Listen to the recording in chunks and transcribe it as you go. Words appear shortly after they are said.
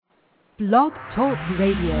Blog Talk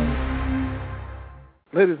Radio.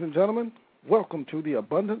 Ladies and gentlemen, welcome to the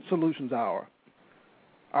Abundant Solutions Hour.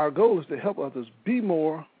 Our goal is to help others be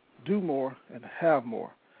more, do more, and have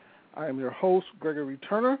more. I am your host, Gregory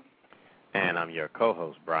Turner. And I'm your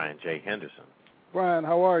co-host, Brian J. Henderson. Brian,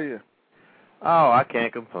 how are you? Oh, I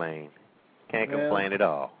can't complain. Can't complain at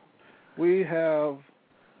all. We have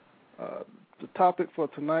the topic for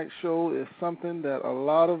tonight's show is something that a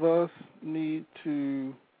lot of us need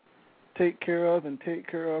to take care of and take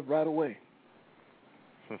care of right away.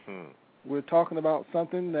 We're talking about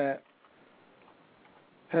something that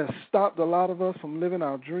has stopped a lot of us from living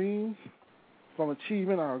our dreams, from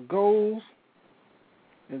achieving our goals,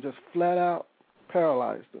 and just flat out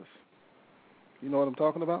paralyzed us. You know what I'm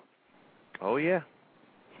talking about? Oh, yeah.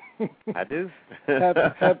 I do.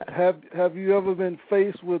 have you ever been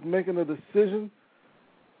faced with making a decision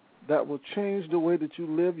that will change the way that you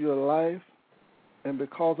live your life, and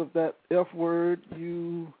because of that F word,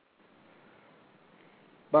 you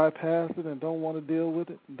bypass it and don't want to deal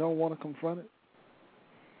with it, don't want to confront it?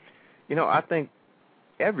 You know, I think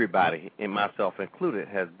everybody, and myself included,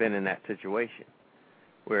 has been in that situation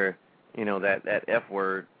where, you know, that F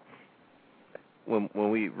word, when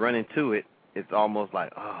we run into it, it's almost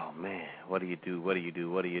like, oh, man, what do you do? What do you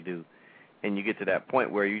do? What do you do? And you get to that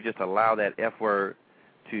point where you just allow that F word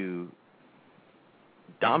to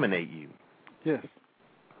dominate you. Yes.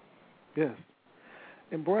 Yes.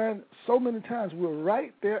 And, Brian, so many times we're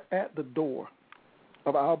right there at the door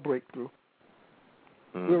of our breakthrough.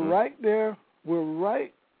 Mm-hmm. We're right there. We're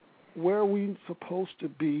right where we're supposed to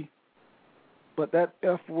be, but that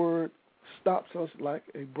F word stops us like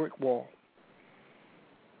a brick wall.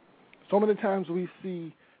 So many times we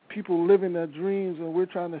see people living their dreams, and we're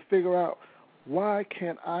trying to figure out, why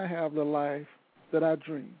can't I have the life that I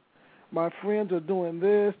dream? My friends are doing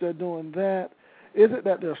this, they're doing that. Is it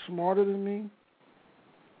that they're smarter than me?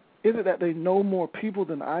 Is it that they know more people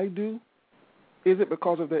than I do? Is it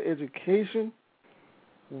because of their education?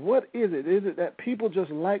 What is it? Is it that people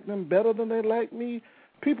just like them better than they like me?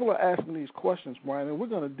 People are asking these questions, Brian, and we're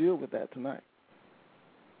going to deal with that tonight.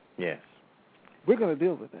 Yes. We're going to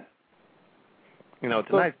deal with that. You know,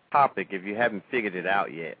 tonight's topic, if you haven't figured it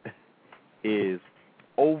out yet, is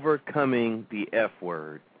overcoming the F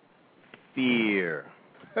word, fear.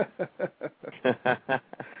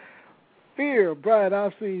 Fear, Brian.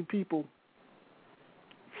 I've seen people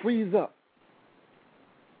freeze up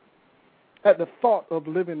at the thought of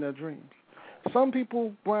living their dreams. Some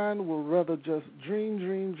people, Brian, will rather just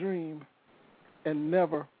dream, and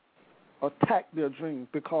never attack their dreams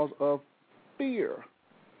because of fear.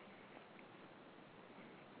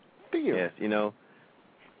 Fear. Yes, you know,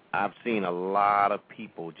 I've seen a lot of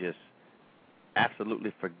people just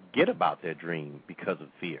absolutely forget about their dream because of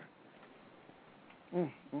fear.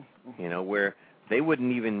 You know, where they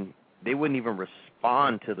wouldn't even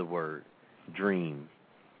respond to the word dream.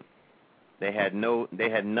 They had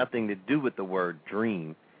nothing to do with the word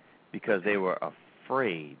dream because they were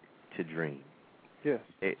afraid to dream. Yes.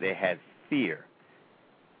 They had fear.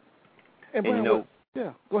 And Brian, you know,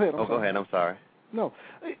 yeah, go ahead. Go ahead. I'm sorry. No,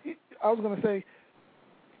 I was going to say,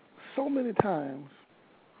 so many times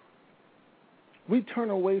we turn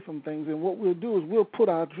away from things, and what we'll do is we'll put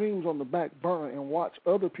our dreams on the back burner and watch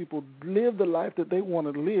other people live the life that they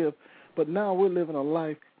want to live, but now we're living a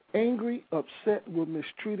life angry, upset, we're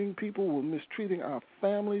mistreating people, we're mistreating our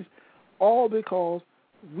families, all because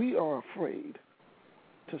we are afraid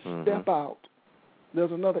to step out.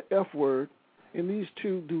 There's another F word, and these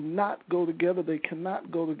two do not go together. They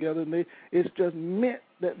cannot go together, and it's just meant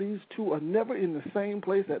that these two are never in the same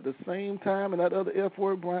place at the same time, and that other F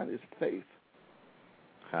word, Brian, is faith.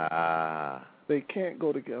 They can't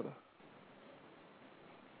go together.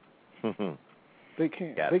 They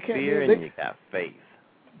can't. You got they can't fear be, and you got faith.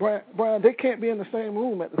 Brian, they can't be in the same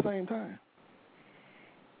room at the same time.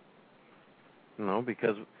 No,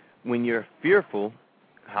 because when you're fearful,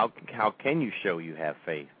 how can you show you have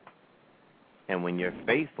faith? And when you're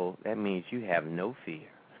faithful, that means you have no fear.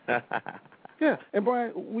 Yeah, and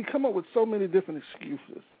Brian, we come up with so many different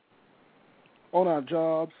excuses on our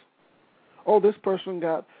jobs. Oh, this person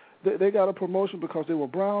got a promotion because they were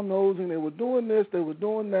brown-nosing, they were doing this, they were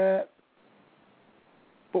doing that.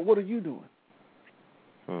 But what are you doing?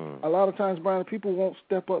 A lot of times, Brian, people won't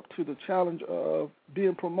step up to the challenge of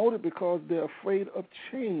being promoted because they're afraid of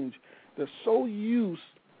change. They're so used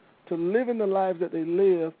to living the lives that they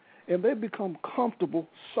live, and they become comfortable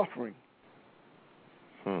suffering.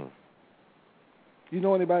 You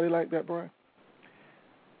know anybody like that, Brian?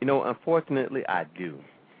 You know, unfortunately, I do.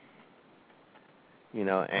 You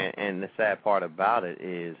know, and the sad part about it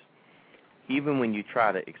is even when you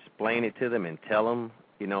try to explain it to them and tell them,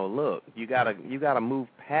 look, you gotta move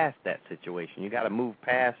past that situation. You gotta move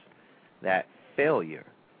past that failure.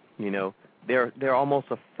 They're almost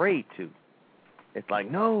afraid to. It's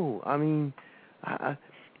like, no, I mean, I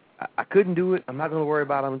couldn't do it. I'm not going to worry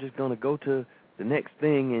about it. I'm just going to go to the next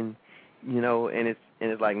thing, and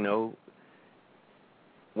it's like, no.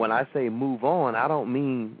 When I say move on, I don't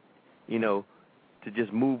mean, to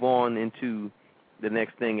just move on into the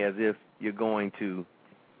next thing as if you're going to,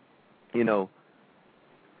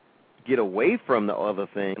 get away from the other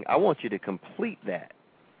thing. I want you to complete that.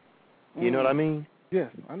 You know what I mean? Yes,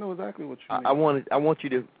 I know exactly what you mean. I want you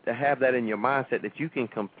to have that in your mindset that you can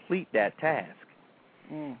complete that task,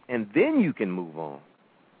 and then you can move on.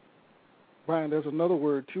 Brian, there's another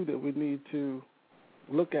word, too, that we need to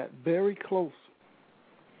look at very close,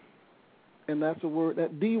 and that's a word,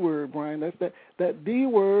 that D word, Brian. That's that D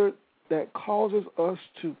word that causes us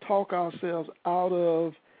to talk ourselves out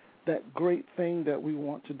of that great thing that we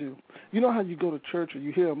want to do. You know how you go to church or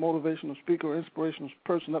you hear a motivational speaker or inspirational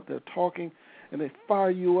person up there talking, and they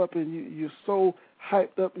fire you up, and you're so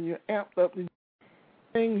hyped up and you're amped up,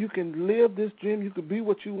 and you can live this dream, you can be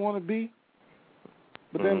what you want to be,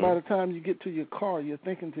 but then by the time you get to your car, you're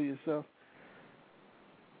thinking to yourself,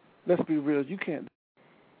 let's be real, you can't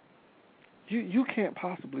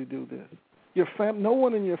possibly do this. No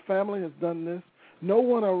one in your family has done this. No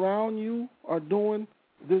one around you are doing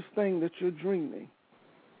this thing that you're dreaming.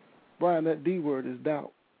 Brian, that D word is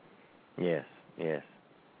doubt. Yes.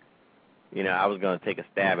 I was going to take a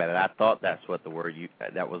stab at it. I thought that was the word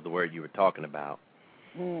you were talking about.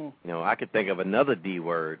 I could think of another D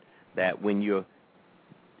word that when you're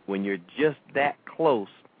just that close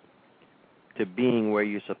to being where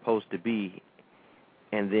you're supposed to be,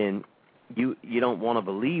 and then you don't want to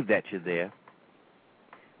believe that you're there,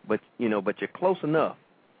 but you're close enough,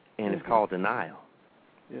 and it's called denial.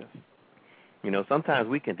 Yes. Sometimes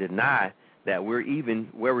we can deny that we're even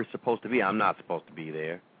where we're supposed to be. I'm not supposed to be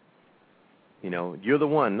there. You're the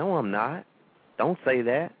one. No, I'm not. Don't say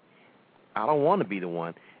that. I don't want to be the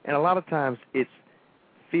one. And a lot of times it's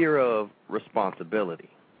fear of responsibility.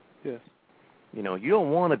 Yes. You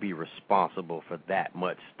don't want to be responsible for that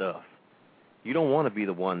much stuff. You don't want to be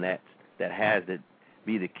the one that has to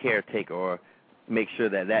be the caretaker or make sure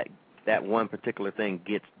that one particular thing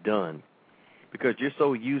gets done, because you're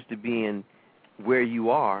so used to being where you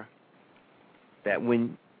are that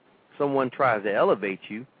when someone tries to elevate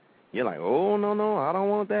you, you're like, oh, no, I don't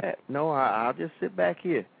want that. No, I'll just sit back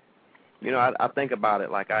here. I think about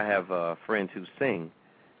it like I have friends who sing,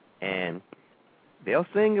 and they'll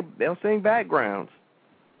sing backgrounds,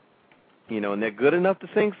 and they're good enough to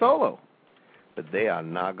sing solo, but they are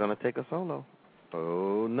not going to take a solo.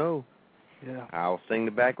 Oh, no. Yeah. I'll sing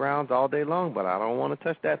the backgrounds all day long, but I don't want to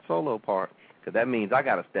touch that solo part, because that means I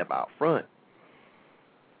got to step out front.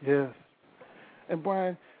 Yes. And,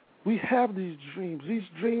 Brian, we have these dreams. These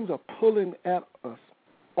dreams are pulling at us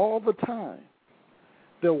all the time.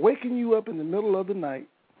 They're waking you up in the middle of the night.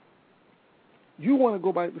 You want to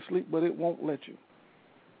go back to sleep, but it won't let you.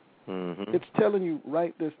 It's telling you,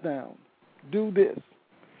 write this down. Do this.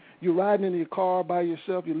 You're riding in your car by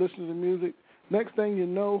yourself. You're listening to music. Next thing you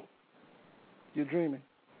know, you're dreaming.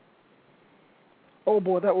 Oh,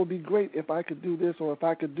 boy, that would be great if I could do this or if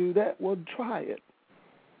I could do that. Well, try it.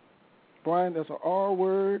 Brian, there's an R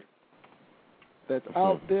word that's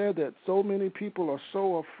out there that so many people are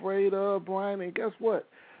so afraid of, Brian, and guess what?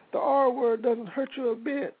 The R word doesn't hurt you a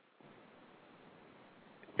bit.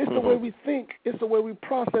 It's the way we think. It's the way we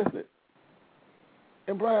process it.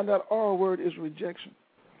 And, Brian, that R word is rejection.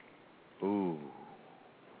 Ooh.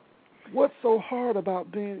 What's so hard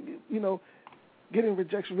about being, getting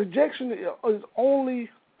rejection? Rejection is only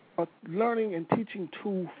a learning and teaching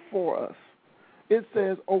tool for us. It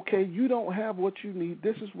says, okay, you don't have what you need.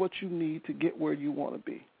 This is what you need to get where you want to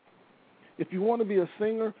be. If you want to be a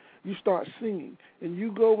singer, you start singing, and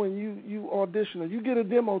you go and you audition, or you get a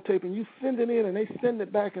demo tape, and you send it in, and they send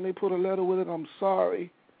it back, and they put a letter with it, I'm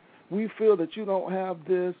sorry. We feel that you don't have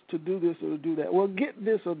this to do this or to do that. Well, get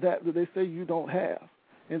this or that they say you don't have,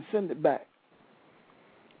 and send it back.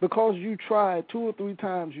 Because you tried 2 or 3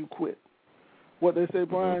 times, you quit. What they say,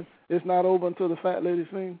 Brian, it's not over until the fat lady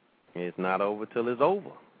sings. It's not over till it's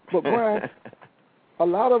over. But, Brian, a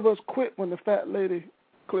lot of us quit when the fat lady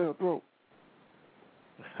clears her throat.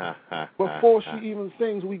 Before she even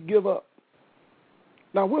sings, we give up.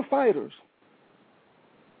 Now, we're fighters,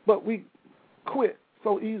 but we quit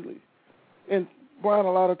so easily. And, Brian,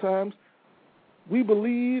 a lot of times, we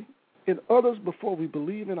believe in others before we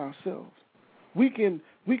believe in ourselves. We can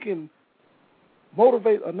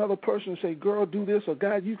motivate another person and say, girl, do this, or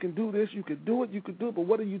guy, you can do this, you can do it, but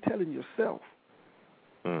what are you telling yourself?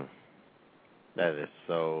 That is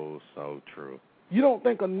so, so true. You don't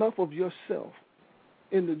think enough of yourself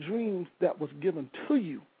in the dreams that was given to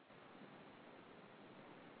you,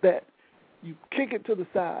 that you kick it to the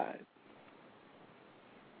side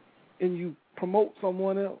and you promote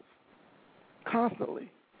someone else constantly.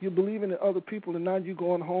 You're believing in other people, and now you're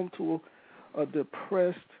going home to a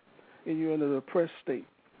depressed, and you're in a depressed state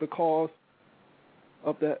because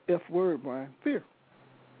of that F word, Brian, fear.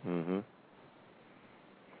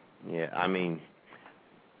 Yeah, I mean,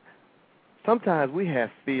 sometimes we have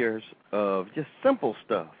fears of just simple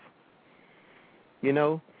stuff. You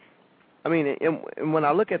know? I mean, and when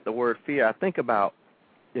I look at the word fear, I think about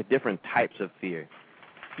the different types of fear.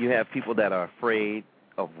 You have people that are afraid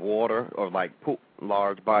of water, or like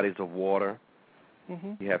large bodies of water.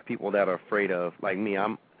 You have people that are afraid of, like me,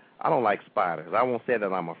 I don't like spiders. I won't say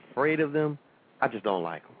that I'm afraid of them. I just don't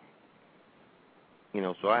like them. You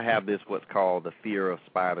know, so I have this what's called the fear of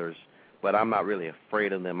spiders, but I'm not really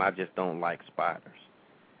afraid of them. I just don't like spiders.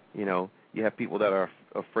 You know, you have people that are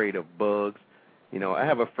afraid of bugs. You know, I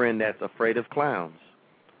have a friend that's afraid of clowns.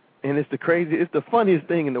 And it's the funniest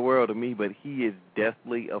thing in the world to me, but he is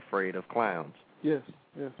deathly afraid of clowns. Yes.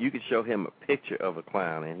 You could show him a picture of a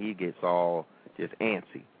clown, and he gets all just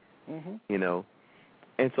antsy, you know.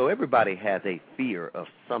 And so everybody has a fear of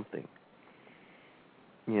something,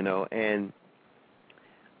 you know. And,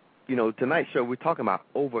 you know, tonight's show, we're talking about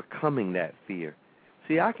overcoming that fear.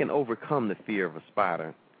 See, I can overcome the fear of a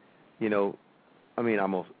spider. You know, I mean,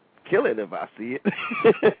 I'm going to kill it if I see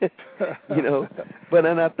it, you know. But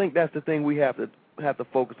and I think that's the thing we have to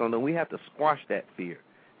focus on. And we have to squash that fear.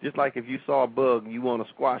 Just like if you saw a bug, you want to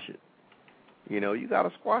squash it. You know, you got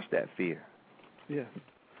to squash that fear. Yeah.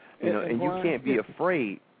 You know, and you can't be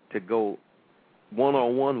afraid to go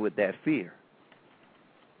one-on-one with that fear.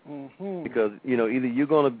 Because, you know, either you're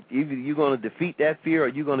gonna defeat that fear, or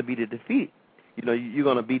you're gonna be defeated. You know, you're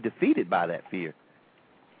gonna be defeated by that fear.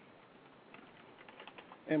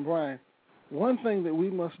 And Brian, one thing that we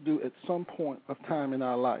must do at some point of time in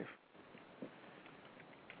our life,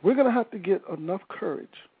 we're gonna have to get enough courage.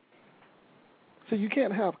 So you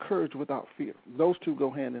can't have courage without fear. Those two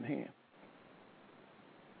go hand in hand.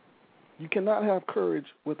 You cannot have courage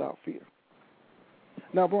without fear.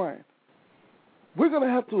 Now, Brian, we're going to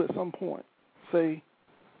have to at some point say,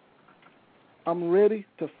 I'm ready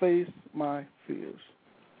to face my fears.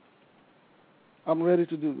 I'm ready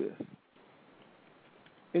to do this.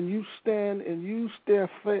 And you stand and you stare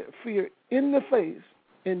fear in the face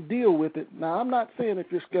and deal with it. Now, I'm not saying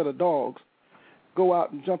if you're scared of dogs, go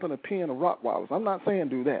out and jump in a pen of Rottweilers. I'm not saying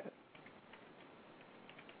do that.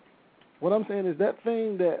 What I'm saying is that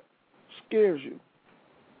thing that scares you,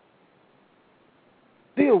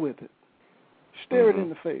 deal with it. Stare it in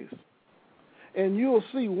the face. And you'll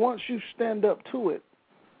see once you stand up to it,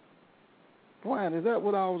 Brian, is that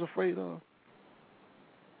what I was afraid of?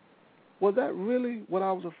 Was that really what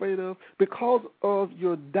I was afraid of? Because of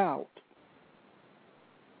your doubt.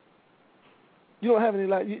 You don't have any,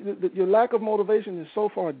 your lack of motivation is so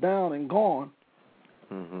far down and gone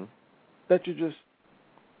that you're just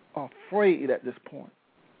afraid at this point.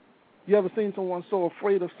 You ever seen someone so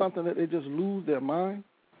afraid of something that they just lose their mind?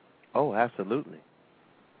 Oh, absolutely.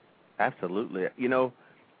 Absolutely. You know,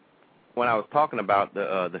 when I was talking about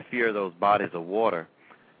the fear of those bodies of water,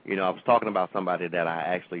 you know, I was talking about somebody that I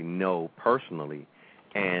actually know personally,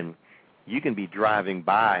 and you can be driving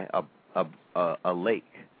by a lake,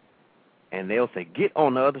 and they'll say, get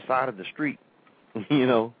on the other side of the street, you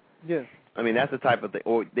know. Yes. I mean, that's the type of thing.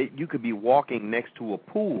 Or you could be walking next to a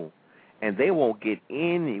pool, and they won't get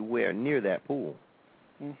anywhere near that pool.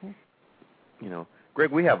 You know,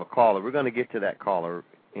 Greg, we have a caller. We're going to get to that caller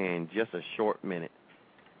in just a short minute.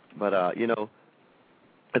 But, you know,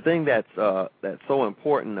 the thing that's so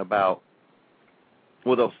important about,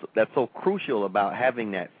 well, that's so crucial about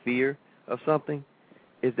having that fear of something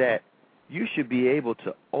is that you should be able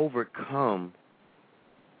to overcome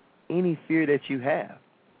any fear that you have.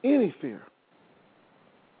 Any fear.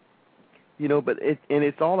 You know, but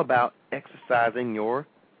it's all about exercising your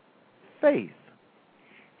faith.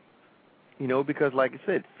 You know, because like I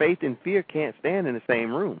said, faith and fear can't stand in the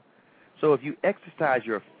same room. So if you exercise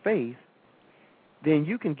your faith, then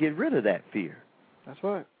you can get rid of that fear. That's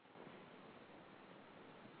right.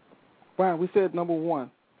 Brian, we said number one,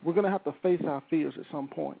 we're going to have to face our fears at some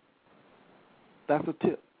point. That's a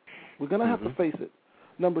tip. We're going to have to face it.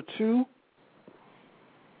 Number two,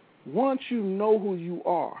 once you know who you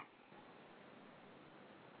are,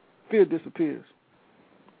 fear disappears.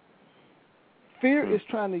 Fear is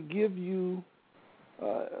trying to give you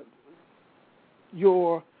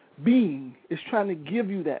your being is trying to give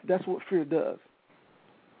you that. That's what fear does.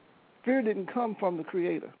 Fear didn't come from the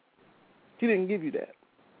Creator. He didn't give you that.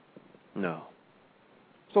 No.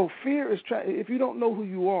 So fear is trying. If you don't know who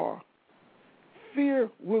you are, fear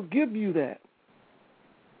will give you that.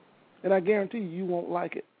 And I guarantee you won't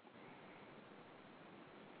like it.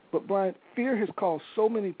 But, Brian, fear has caused so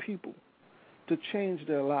many people to change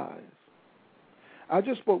their lives. I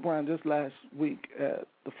just spoke, Brian, just last week at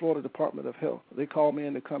the Florida Department of Health. They called me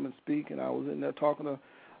in to come and speak, and I was in there talking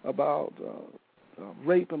about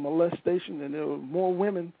rape and molestation, and there were more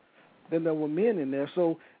women than there were men in there.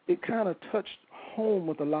 So it kind of touched home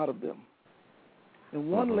with a lot of them. And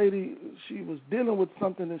one lady, she was dealing with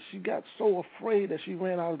something, and she got so afraid that she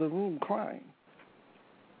ran out of the room crying.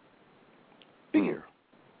 Fear.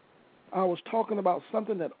 I was talking about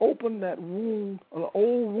something that opened that wound, an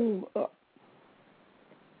old wound up.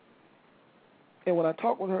 And when I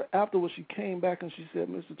talked with her afterwards, she came back and she said,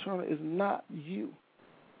 Mr. Turner, it's not you.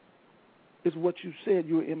 It's what you said.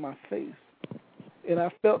 You were in my face. And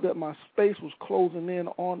I felt that my space was closing in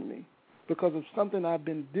on me because of something I've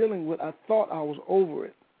been dealing with. I thought I was over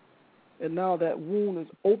it. And now that wound is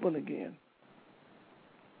open again.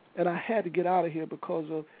 And I had to get out of here because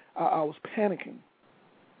of I was panicking.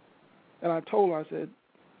 And I told her, I said,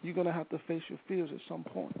 you're going to have to face your fears at some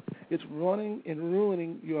point. It's running and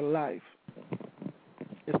ruining your life.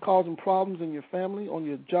 It's causing problems in your family, on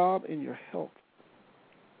your job, in your health.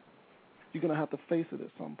 You're going to have to face it at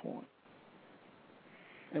some point.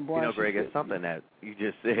 And Brian, Greg, it's something that you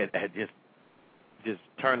just said that just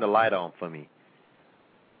turned the light on for me.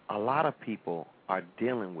 A lot of people are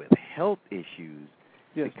dealing with health issues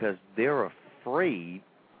because they're afraid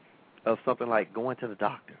of something like going to the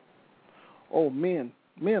doctor. Oh, men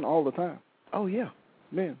all the time. Oh, yeah.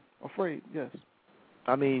 Men, afraid, yes.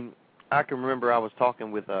 I mean, I can remember I was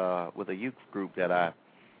talking with a youth group that I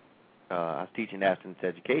was teaching abstinence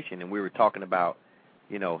education, and we were talking about,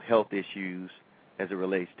 health issues as it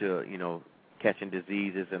relates to, catching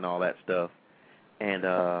diseases and all that stuff. And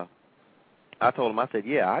I told them, I said,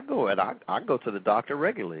 yeah, I go to the doctor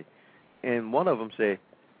regularly. And one of them said,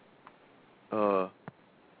 do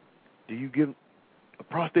you give a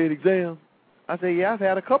prostate exam? I said, yeah, I've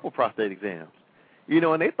had a couple prostate exams.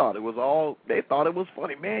 And they thought it was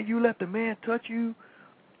funny. Man, you let the man touch you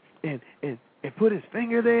and put his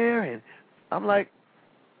finger there, and I'm like,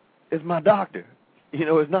 it's my doctor.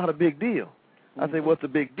 It's not a big deal. I say, what's a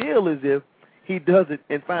big deal is if he does it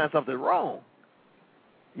and finds something wrong,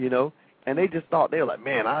 and they just thought, they were like,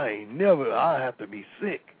 man, I have to be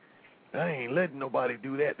sick. I ain't letting nobody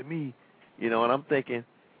do that to me, and I'm thinking,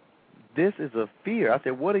 this is a fear. I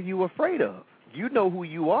said, what are you afraid of? You know who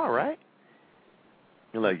you are, right?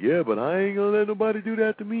 You're like, yeah, but I ain't going to let nobody do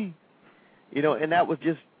that to me. And that was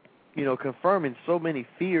just, confirming so many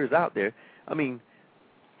fears out there. I mean,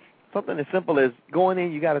 something as simple as going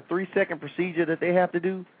in, you got a 3-second procedure that they have to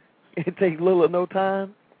do. It takes little or no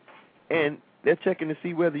time. And they're checking to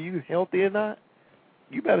see whether you're healthy or not.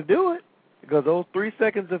 You better do it. Because those 3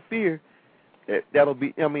 seconds of fear, it'll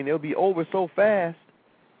be over so fast,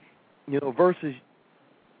 versus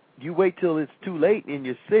you wait till it's too late and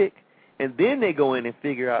you're sick, and then they go in and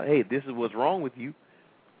figure out, hey, this is what's wrong with you.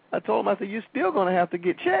 I told them, I said, you're still going to have to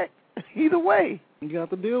get checked either way. You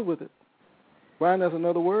have to deal with it. Brian, that's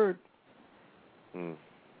another word. The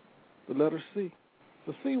letter C.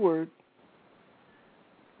 The C word.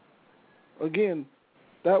 Again,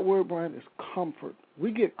 that word, Brian, is comfort.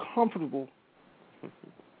 We get comfortable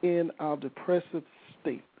in our depressive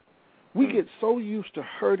state. We get so used to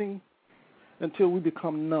hurting until we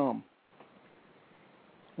become numb.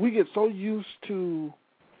 We get so used to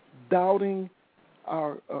doubting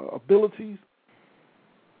our abilities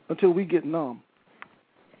until we get numb.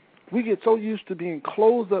 We get so used to being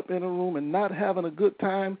closed up in a room and not having a good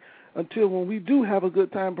time until when we do have a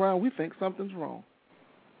good time, Brian, we think something's wrong.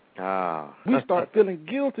 We start feeling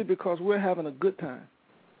guilty because we're having a good time.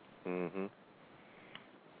 Mm-hmm.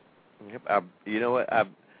 Yep. You know what?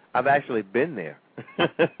 I've actually been there.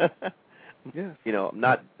 Yes.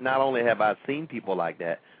 Not only have I seen people like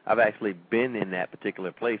that, I've actually been in that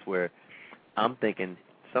particular place where I'm thinking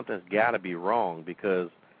something's got to be wrong because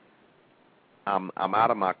I'm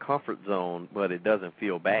out of my comfort zone, but it doesn't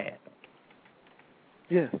feel bad.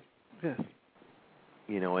 Yes.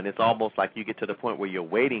 And it's almost like you get to the point where you're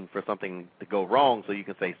waiting for something to go wrong so you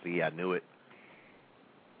can say, see, I knew it.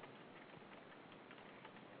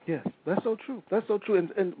 Yes, that's so true. That's so true.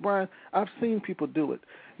 And Brian, I've seen people do it.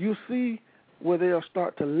 You see where they'll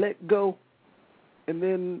start to let go, and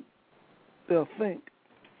then they'll think,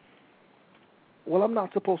 well, I'm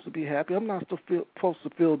not supposed to be happy. I'm not supposed to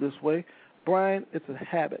feel this way. Brian, it's a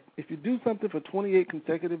habit. If you do something for 28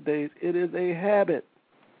 consecutive days, it is a habit.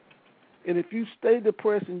 And if you stay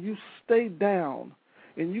depressed and you stay down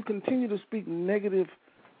and you continue to speak negative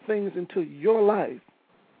things into your life,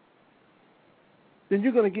 then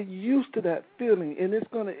you're going to get used to that feeling, and it's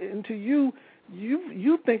going to, until you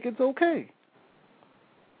think it's okay.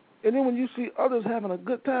 And then when you see others having a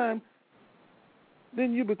good time,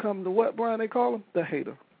 then you become the what, Brian, they call them? The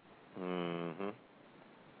hater. Mm-hmm.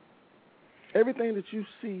 Everything that you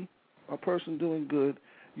see a person doing good,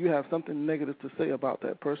 you have something negative to say about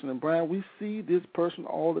that person. And, Brian, we see this person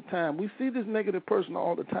all the time. We see this negative person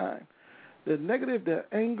all the time. They're negative, they're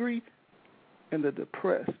angry, and they're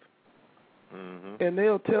depressed. Mm-hmm. And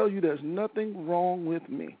they'll tell you there's nothing wrong with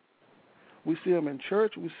me. We see them in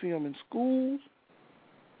church. We see them in schools.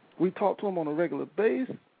 We talk to them on a regular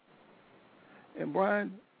basis. And,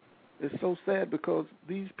 Brian, it's so sad because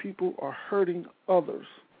these people are hurting others.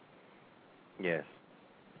 Yes.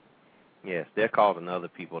 Yes, they're causing other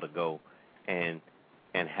people to go and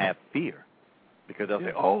have fear because they'll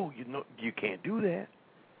say, "Oh, you can't do that.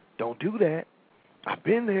 Don't do that. I've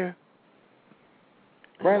been there."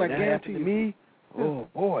 Brian, I guarantee you. Me, oh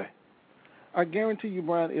boy. I guarantee you,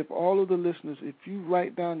 Brian, if all of the listeners, if you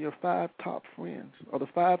write down your 5 top friends or the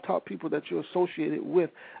 5 top people that you're associated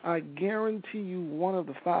with, I guarantee you one of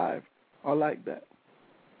the 5 are like that.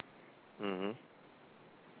 Mhm.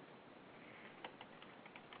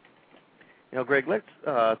 Greg, let's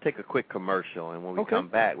take a quick commercial, and when we come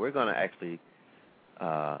back, we're going to actually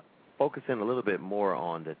focus in a little bit more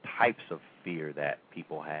on the types of fear that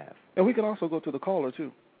people have. And we can also go to the caller,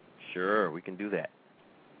 too. Sure, we can do that.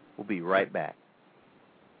 We'll be right back.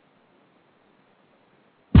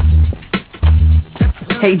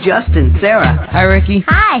 Hey, Justin, Sarah. Hi, Ricky.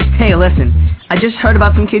 Hi. Hey, listen, I just heard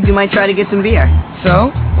about some kids who might try to get some beer.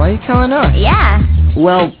 So, why are you telling us? Yeah.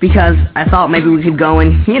 Well, because I thought maybe we could go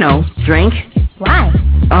and, drink. Why?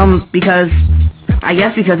 Because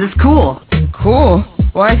it's cool. Cool?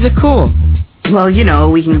 Why is it cool? Well,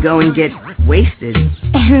 we can go and get wasted.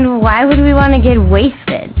 And why would we want to get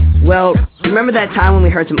wasted? Well, remember that time when we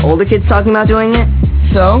heard some older kids talking about doing it?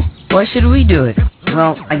 So, why should we do it?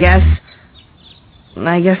 Well, I guess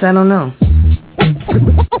I don't know.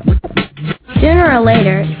 Sooner or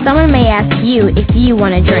later, someone may ask you if you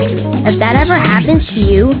want to drink. If that ever happens to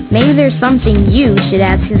you, maybe there's something you should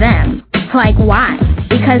ask them. Like why?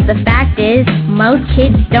 Because the fact is, most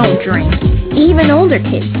kids don't drink. Even older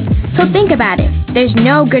kids. So think about it. There's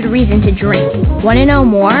no good reason to drink. Want to know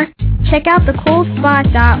more? Check out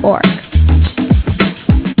thecoolspot.org.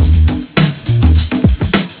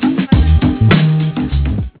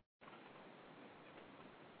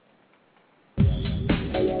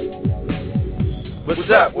 What's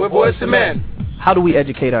up? We're Boys to Men. How do we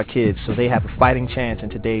educate our kids so they have a fighting chance in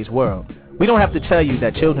today's world? We don't have to tell you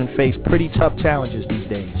that children face pretty tough challenges these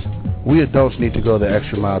days. We adults need to go the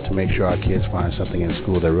extra mile to make sure our kids find something in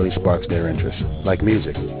school that really sparks their interest, like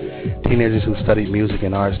music. Teenagers who study music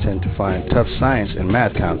and arts tend to find tough science and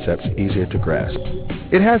math concepts easier to grasp.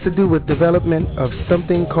 It has to do with development of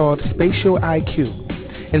something called spatial IQ.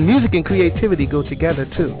 And music and creativity go together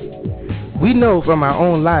too. We know from our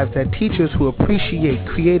own lives that teachers who appreciate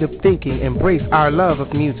creative thinking embrace our love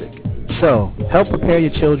of music. So, help prepare your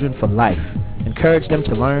children for life. Encourage them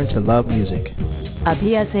to learn to love music. A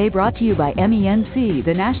PSA brought to you by MENC,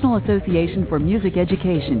 the National Association for Music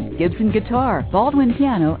Education, Gibson Guitar, Baldwin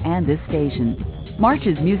Piano, and this station. March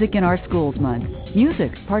is Music in Our Schools Month.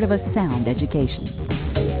 Music, part of a sound education.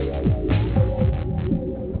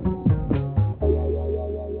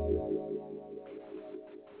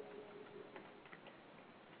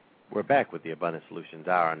 We're back with the Abundant Solutions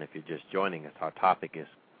Hour, and if you're just joining us, our topic is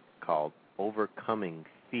called Overcoming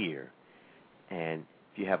Fear. And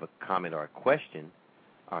if you have a comment or a question,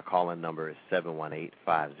 our call-in number is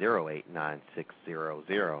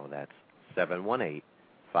 718-508-9600. That's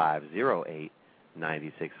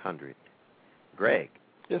 718-508-9600. Greg.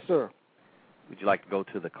 Yes, sir. Would you like to go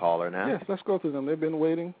to the caller now? Yes, let's go to them. They've been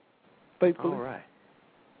waiting faithfully. All right.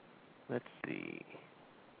 Let's see.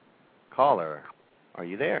 Caller, are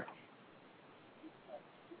you there?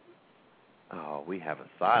 Oh, we have a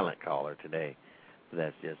silent caller today.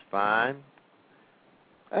 That's just fine.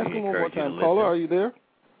 Ask them one more time. Caller, are you there?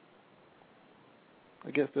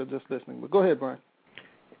 I guess they're just listening. But go ahead, Brian.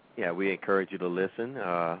 Yeah, we encourage you to listen.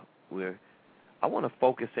 I want to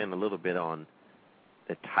focus in a little bit on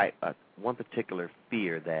the type, one particular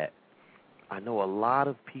fear that I know a lot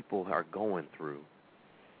of people are going through,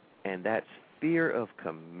 and that's fear of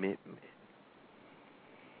commitment.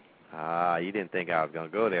 You didn't think I was going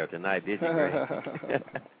to go there tonight, did you, Greg?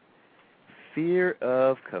 Fear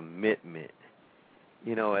of commitment.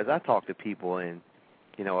 You know, as I talk to people and,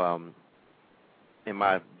 you know, in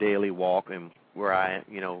my daily walk and where I,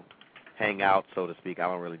 you know, hang out, so to speak, I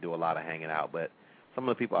don't really do a lot of hanging out, but some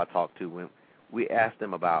of the people I talk to, when we ask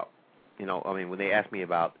them about, you know, I mean, when they ask me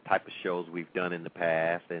about the type of shows we've done in the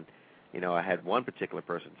past, and, you know, I had one particular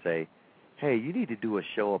person say, hey, you need to do a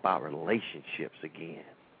show about relationships again.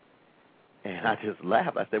 And I just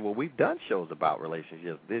laughed. I said, well, we've done shows about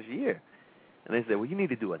relationships this year. And they said, well, you need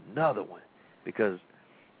to do another one because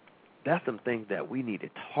that's some things that we need to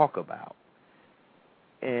talk about.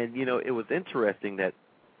 And, you know, it was interesting that,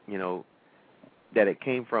 you know, that it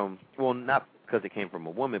came from, well, not because it came from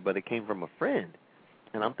a woman, but it came from a friend.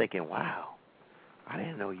 And I'm thinking, wow, I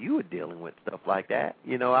didn't know you were dealing with stuff like that.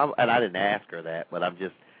 You know, and I didn't ask her that, but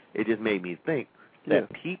it just made me think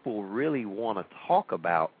that people really want to talk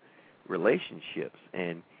about relationships,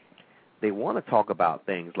 and they want to talk about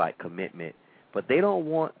things like commitment, but they don't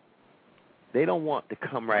want to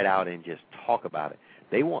come right out and just talk about it.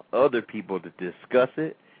 They want other people to discuss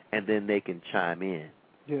it, and then they can chime in.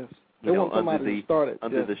 Yes. They want somebody to start it.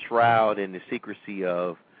 Under the shroud and the secrecy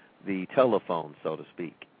of the telephone, so to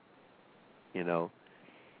speak. You know,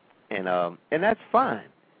 and that's fine.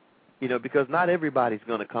 You know, because not everybody's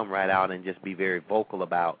going to come right out and just be very vocal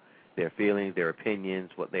about their feelings, their opinions,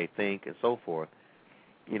 what they think, and so forth.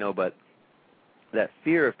 You know, but that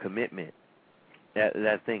fear of commitment,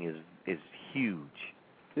 that thing is huge.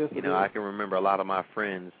 Yes, you know, I can remember a lot of my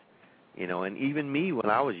friends, you know, and even me when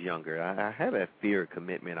I was younger, I had that fear of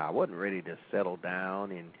commitment. I wasn't ready to settle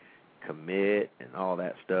down and commit and all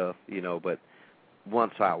that stuff, you know, but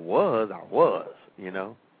once I was, you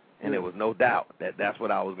know, and there was no doubt that that's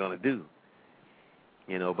what I was going to do.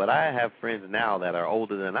 You know, but I have friends now that are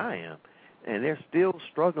older than I am, and they're still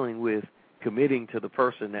struggling with committing to the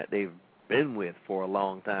person that they've been with for a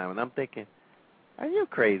long time. And I'm thinking, are you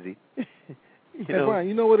crazy? Brian,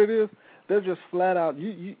 you know what it is? They're just flat out,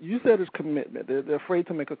 you said it's commitment. They're afraid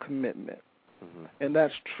to make a commitment. Mm-hmm. And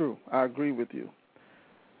that's true. I agree with you.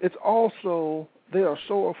 It's also, they are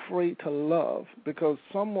so afraid to love because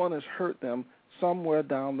someone has hurt them somewhere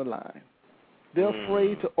down the line. They're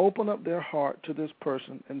afraid to open up their heart to this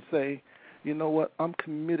person and say, you know what, I'm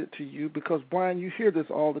committed to you, because, Brian, you hear this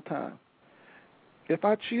all the time. If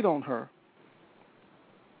I cheat on her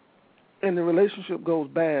and the relationship goes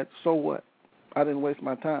bad, so what? I didn't waste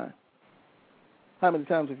my time. How many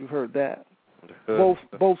times have you heard that?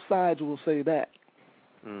 Both sides will say that.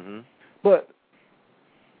 Mm-hmm. But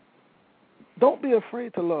don't be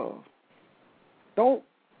afraid to love. Don't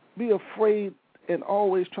be afraid and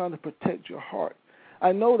always trying to protect your heart.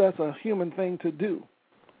 I know that's a human thing to do,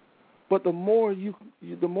 but the more you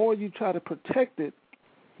try to protect it,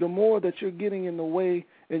 the more that you're getting in the way,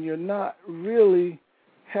 and you're not really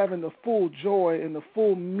having the full joy and the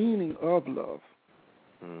full meaning of love.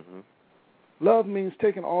 Mm-hmm. Love means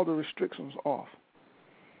taking all the restrictions off.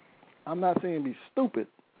 I'm not saying be stupid.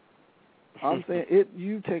 I'm saying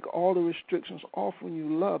you take all the restrictions off when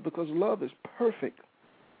you love, because love is perfect.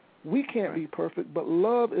 We can't be perfect, but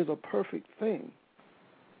love is a perfect thing.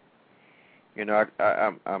 You know,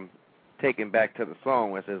 I'm taking back to the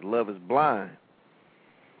song where it says, love is blind,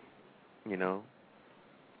 you know.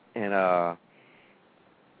 And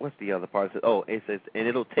what's the other part? It says, and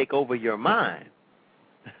it'll take over your mind.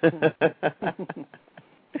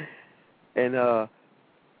 And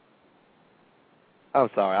I'm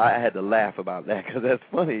sorry, I had to laugh about that because that's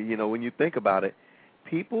funny. You know, when you think about it,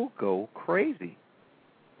 people go crazy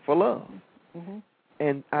for love. Mm-hmm.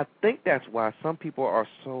 And I think that's why some people are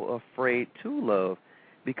so afraid to love,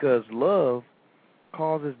 because love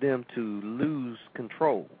causes them to lose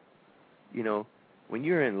control. You know, when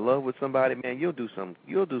you're in love with somebody, man, you'll do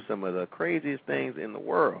some of the craziest things in the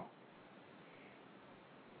world.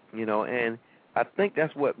 You know, and I think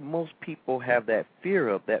that's what most people have that fear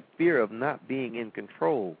of not being in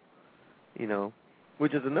control, you know,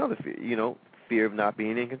 which is another fear, you know, fear of not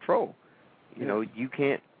being in control. You know, you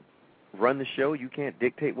can't run the show. You can't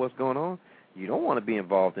dictate what's going on. You don't want to be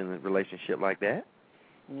involved in a relationship like that.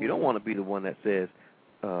 You don't want to be the one that says,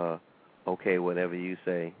 okay, whatever you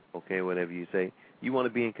say, okay, whatever you say. You want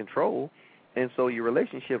to be in control, and so your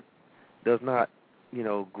relationship does not, you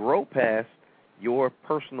know, grow past your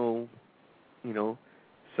personal, you know,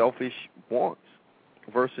 selfish wants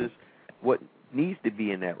versus what needs to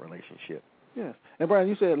be in that relationship. Yes. And, Brian,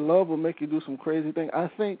 you said love will make you do some crazy thing. I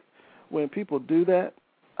think when people do that,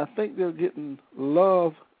 I think they're getting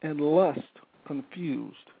love and lust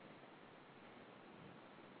confused.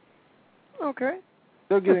 Okay.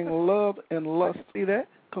 They're getting love and lust. See that?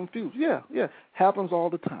 confused. Yeah. Happens all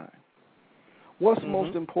the time. What's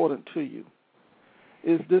most important to you?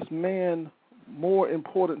 Is this man more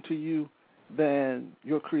important to you than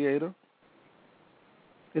your Creator?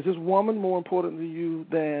 Is this woman more important to you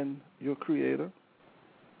than your Creator?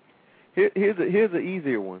 Here's an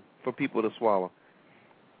easier one for people to swallow.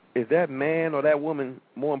 Is that man or that woman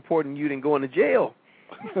more important to you than going to jail?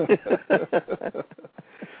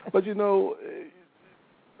 But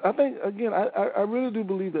I think, again, I really do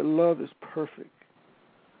believe that love is perfect.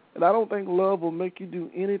 And I don't think love will make you do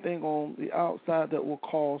anything on the outside that will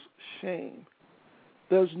cause shame.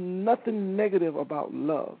 There's nothing negative about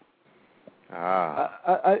love.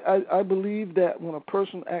 I believe that when a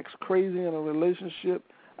person acts crazy in a relationship,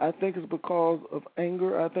 I think it's because of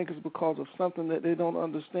anger. I think it's because of something that they don't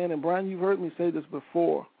understand. And, Brian, you've heard me say this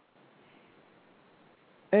before.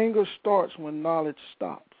 Anger starts when knowledge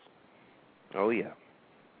stops. Oh, yeah.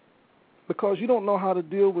 Because you don't know how to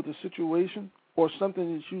deal with a situation or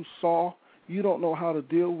something that you saw, you don't know how to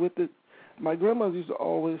deal with it. My grandmother used to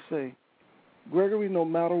always say, Gregory, no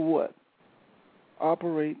matter what,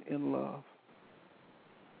 operate in love.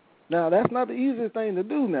 Now, that's not the easiest thing to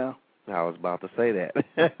do now. I was about to say that.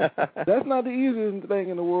 That's not the easiest thing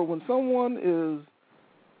in the world. When someone is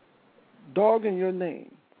dogging your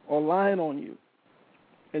name or lying on you,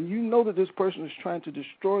 and you know that this person is trying to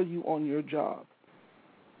destroy you on your job,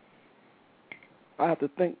 I have to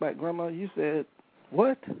think back, Grandma, you said,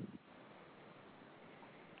 what?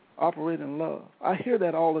 Operate in love. I hear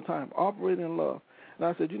that all the time, operate in love. And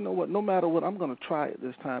I said, you know what, no matter what, I'm going to try it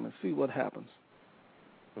this time and see what happens.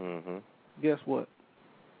 Guess what?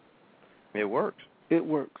 It works. It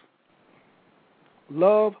works.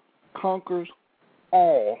 Love conquers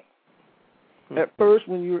all. At first,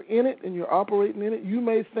 when you're in it and you're operating in it, you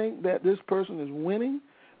may think that this person is winning.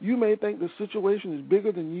 You may think the situation is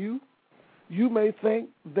bigger than you. You may think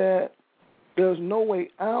that there's no way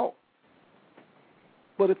out.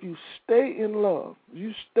 But if you stay in love,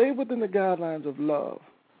 you stay within the guidelines of love,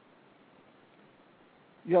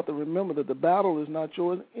 you have to remember that the battle is not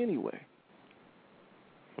yours anyway.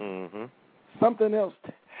 Something else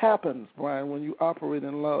happens, Brian, when you operate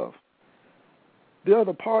in love. The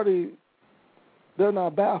other party, they're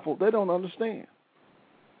not baffled. They don't understand.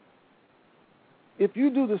 If you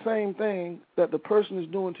do the same thing that the person is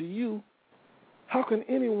doing to you, how can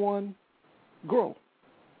anyone grow?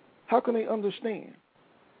 How can they understand?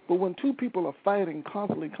 But when two people are fighting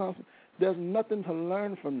constantly, there's nothing to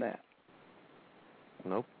learn from that.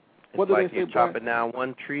 Nope. What it's do like they you're say, chopping down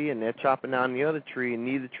one tree and they're chopping down the other tree, and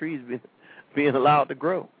neither tree is being allowed to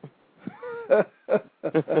grow.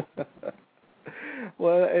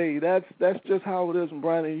 Well, hey, that's just how it is,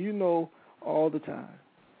 Brian, and you know all the time.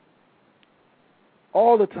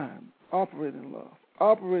 All the time, operate in love.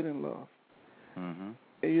 Operate in love. And,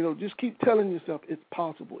 just keep telling yourself it's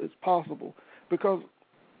possible. It's possible. Because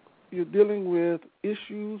you're dealing with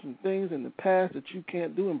issues and things in the past that you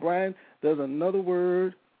can't do. And, Brian, there's another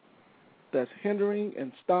word that's hindering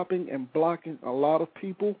and stopping and blocking a lot of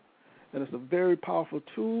people. And it's a very powerful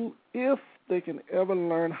tool if they can ever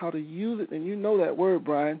learn how to use it. And you know that word,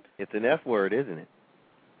 Brian. It's an F word, isn't it?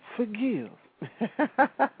 Forgive.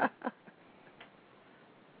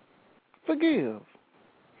 Forgive.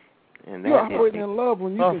 And you're operating in love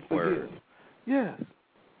when you can forgive. Word. Yes.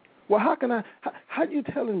 Well, how you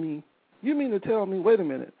telling me, you mean to tell me, wait a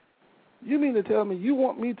minute, you mean to tell me you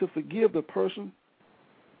want me to forgive the person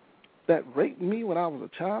that raped me when I was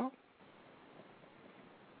a child?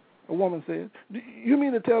 A woman said, you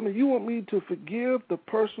mean to tell me you want me to forgive the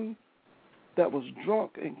person that was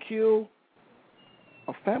drunk and killed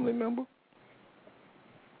a family member?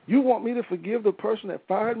 You want me to forgive the person that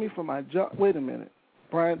fired me from my job? Wait a minute,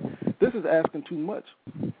 Brian, this is asking too much.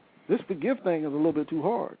 This forgive thing is a little bit too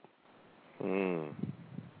hard.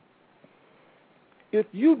 If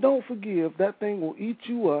you don't forgive, that thing will eat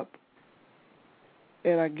you up,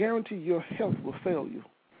 and I guarantee your health will fail you.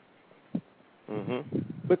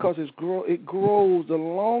 Because it grows. The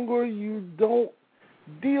longer you don't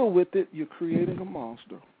deal with it, you're creating a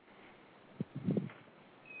monster.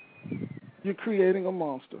 You're creating a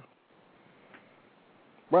monster.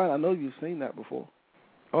 Brian, I know you've seen that before.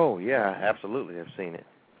 Oh, yeah, absolutely. I've seen it.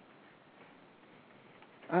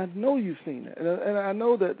 I know you've seen it. And I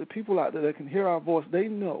know that the people out there that can hear our voice, they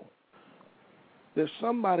know there's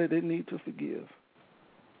somebody they need to forgive.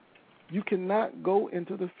 You cannot go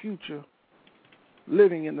into the future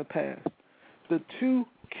living in the past. The two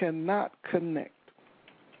cannot connect.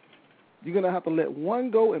 You're going to have to let one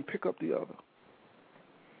go and pick up the other.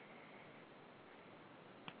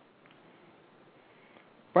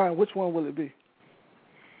 Brian, which one will it be?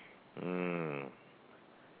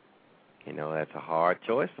 You know, that's a hard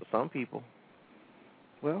choice for some people.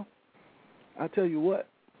 Well, I tell you what,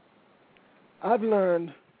 I've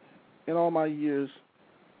learned in all my years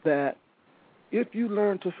that if you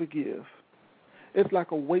learn to forgive, it's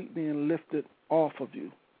like a weight being lifted off of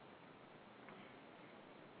you.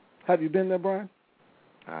 Have you been there, Brian?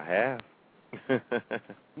 I have.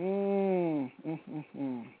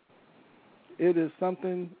 It is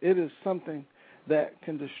something that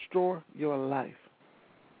can destroy your life.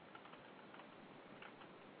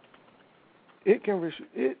 It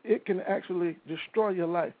can actually destroy your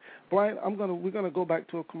life. Brian, we're gonna go back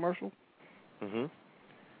to a commercial. Mhm.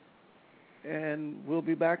 And we'll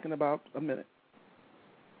be back in about a minute.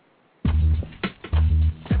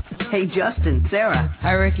 Hey, Justin, Sarah.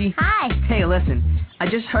 Hi, Ricky. Hi. Hey, listen. I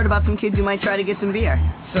just heard about some kids who might try to get some beer.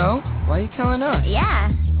 So, why are you telling us?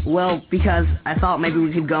 Yeah. Well, because I thought maybe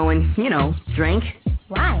we could go and, drink.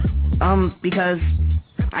 Why? Because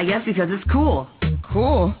it's cool.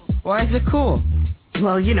 Cool? Why is it cool?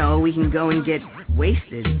 Well, we can go and get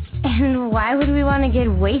wasted. And why would we want to get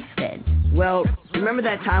wasted? Well, remember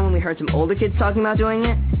that time when we heard some older kids talking about doing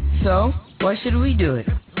it? So, why should we do it?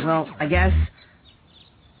 Well, I guess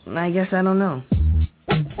I don't know.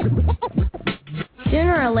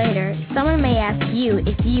 Sooner or later, someone may ask you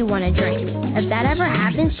if you want a drink. If that ever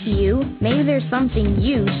happens to you, maybe there's something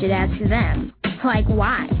you should ask them. Like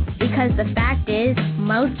why? Because the fact is,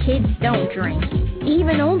 most kids don't drink.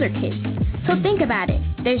 Even older kids. So think about it.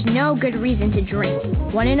 There's no good reason to drink.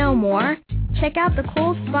 Want to know more? Check out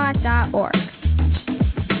thecoolspot.org.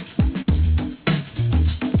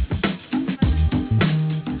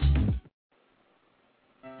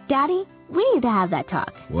 Daddy, we need to have that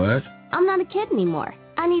talk. What? I'm not a kid anymore.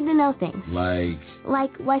 I need to know things. Like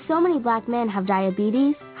why so many black men have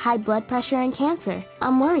diabetes, high blood pressure, and cancer.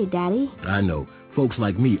 I'm worried, Daddy. I know. Folks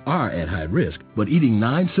like me are at high risk, but eating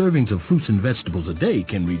 9 servings of fruits and vegetables a day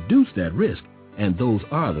can reduce that risk. And those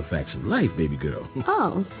are the facts of life, baby girl.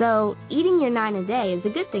 Oh, so eating your 9 a day is a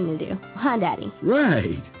good thing to do, huh, Daddy?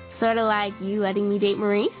 Right. Sort of like you letting me date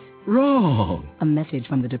Maurice? Wrong. A message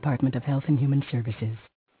from the Department of Health and Human Services.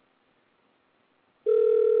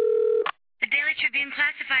 The Daily Tribune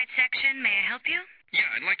Classified section, may I help you? Yeah,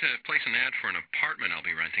 I'd like to place an ad for an apartment I'll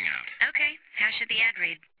be renting out. Okay, how should the ad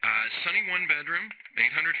read? Sunny 1-bedroom,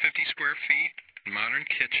 850 square feet, modern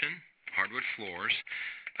kitchen, hardwood floors,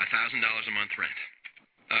 $1,000 a month rent.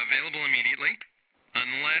 Available immediately,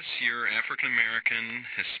 unless you're African American,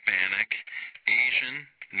 Hispanic, Asian,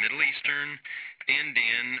 Middle Eastern,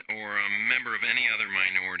 Indian, or a member of any other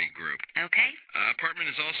minority group. Okay. Apartment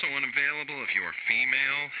is also unavailable if you are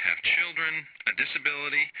female, have children, a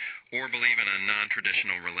disability, or believe in a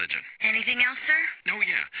non-traditional religion. Anything else, sir? Oh,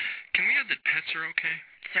 yeah. Can we add that pets are okay?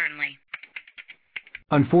 Certainly.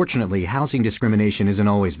 Unfortunately, housing discrimination isn't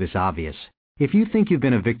always this obvious. If you think you've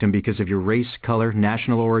been a victim because of your race, color,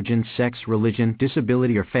 national origin, sex, religion,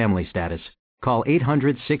 disability, or family status, call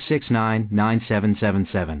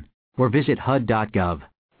 800-669-9777 or visit HUD.gov.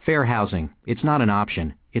 Fair housing. It's not an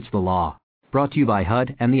option. It's the law. Brought to you by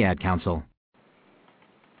HUD and the Ad Council.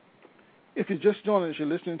 If you're just joining us, you're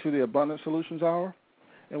listening to the Abundant Solutions Hour,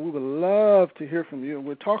 and we would love to hear from you. And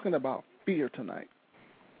we're talking about fear tonight.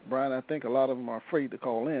 Brian, I think a lot of them are afraid to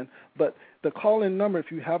call in. But the call-in number, if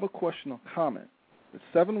you have a question or comment, is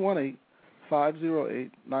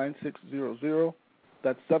 718-508-9600.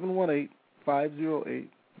 That's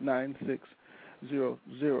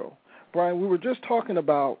 718-508-9600. Brian, we were just talking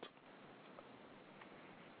about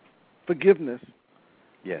forgiveness.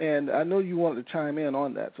 Yes. And I know you wanted to chime in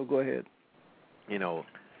on that, so go ahead. You know,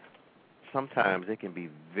 sometimes it can be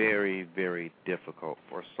very, very difficult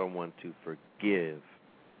for someone to forgive,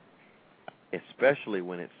 especially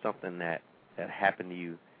when it's something that happened to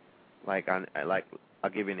you. Like I'll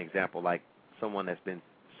give you an example, like someone that's been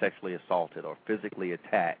sexually assaulted or physically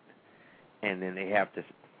attacked, and then they have to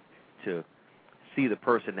see the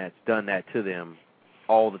person that's done that to them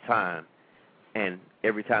all the time, and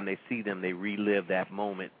every time they see them, they relive that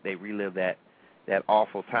moment, they relive that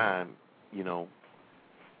awful time,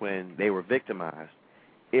 when they were victimized.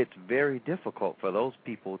 It's very difficult for those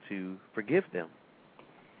people to forgive them.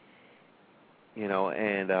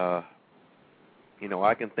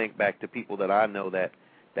 I can think back to people that I know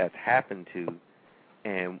that's happened to,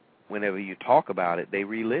 and whenever you talk about it, they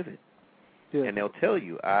relive it. Yeah. And they'll tell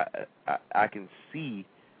you, I can see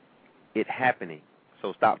it happening,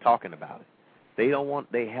 so stop talking about it.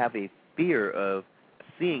 They have a fear of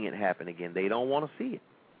seeing it happen again. They don't want to see it.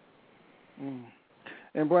 Mm.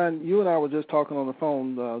 And Brian, you and I were just talking on the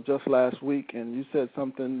phone just last week, and you said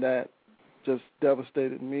something that just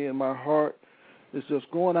devastated me in my heart. is just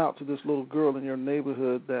going out to this little girl in your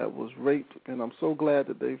neighborhood that was raped, and I'm so glad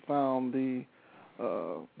that they found the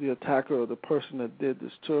attacker or the person that did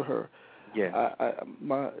this to her. Yeah.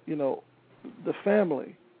 The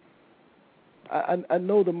family. I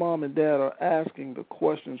know the mom and dad are asking the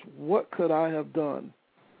questions, what could I have done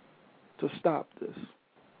to stop this?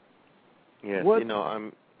 Yes,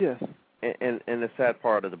 Yes. And the sad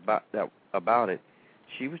part about it,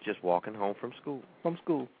 she was just walking home from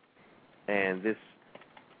school. And this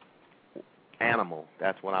animal,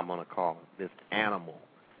 that's what I'm going to call it, this animal,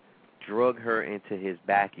 drug her into his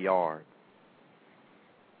backyard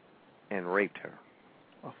and raped her.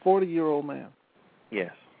 A 40-year-old man.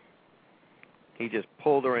 Yes. He just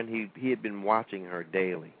pulled her, and he had been watching her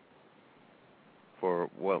daily for,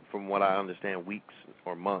 well, from what I understand, weeks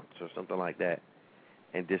or months or something like that,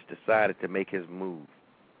 and just decided to make his move.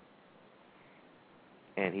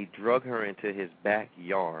 And he drug her into his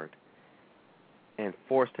backyard and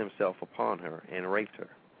forced himself upon her and raped her.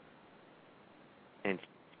 And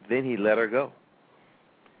then he let her go.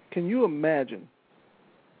 Can you imagine?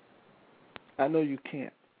 I know you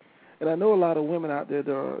can't. And I know a lot of women out there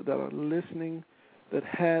that are listening that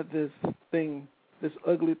had this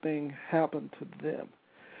ugly thing happen to them.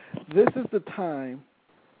 This is the time,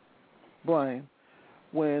 Brian,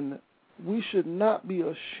 when we should not be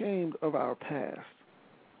ashamed of our past.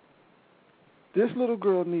 This little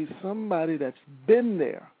girl needs somebody that's been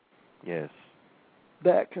there. Yes.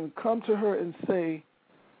 That can come to her and say,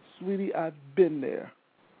 sweetie, I've been there.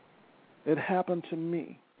 It happened to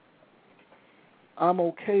me. I'm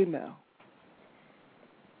okay now.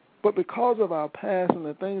 But because of our past and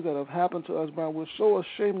the things that have happened to us, Brian, we're so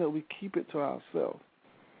ashamed that we keep it to ourselves.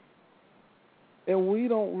 And we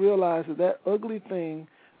don't realize that ugly thing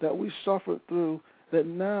that we suffered through, that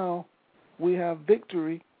now we have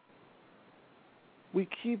victory.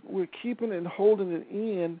 We're keeping and holding it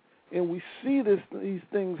in, and we see these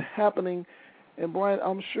things happening. And Brian,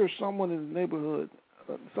 I'm sure someone in the neighborhood,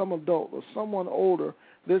 some adult or someone older,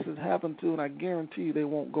 this has happened to, and I guarantee you they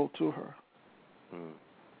won't go to her.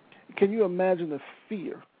 Can you imagine the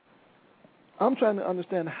fear? I'm trying to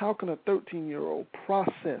understand, how can a 13-year-old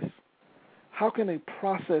process? How can they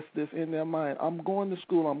process this in their mind? I'm going to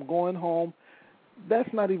school. I'm going home.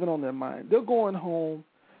 That's not even on their mind. They're going home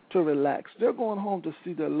to relax. They're going home to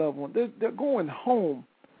see their loved one. They're going home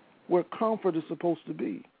where comfort is supposed to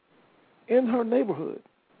be, in her neighborhood.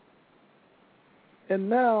 And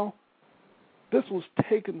now this was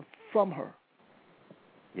taken from her.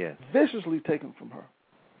 Yes. Viciously taken from her.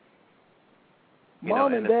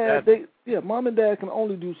 Mom and dad can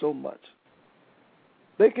only do so much.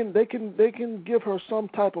 They can give her some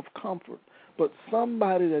type of comfort, but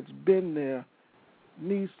somebody that's been there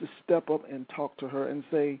needs to step up and talk to her and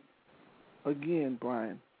say, again,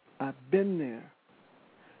 Brian, I've been there.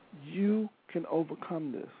 You can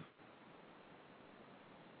overcome this.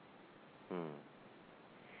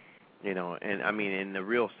 And the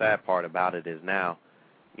real sad part about it is now,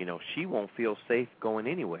 she won't feel safe going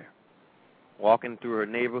anywhere. Walking through her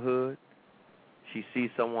neighborhood, she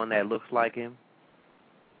sees someone that looks like him,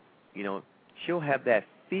 she'll have that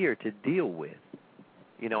fear to deal with.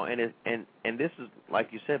 And this is, like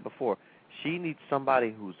you said before, she needs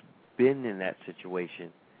somebody who's been in that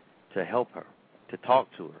situation to help her, to talk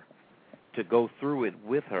to her, to go through it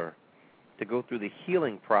with her, to go through the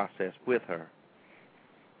healing process with her.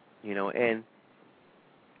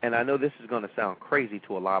 And I know this is going to sound crazy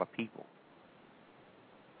to a lot of people,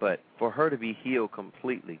 but for her to be healed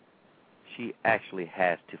completely, she actually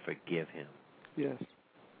has to forgive him. Yes.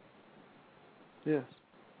 Yes.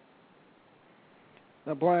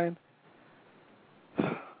 Now, Brian,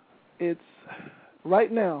 it's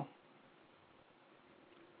right now,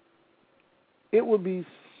 it would be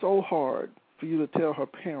so hard for you to tell her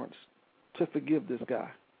parents to forgive this guy.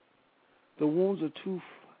 The wounds are too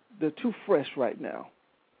fresh right now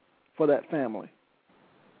for that family.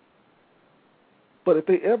 But if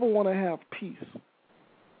they ever want to have peace,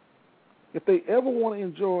 if they ever want to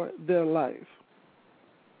enjoy their life,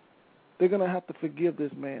 they're going to have to forgive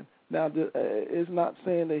this man. Now, it's not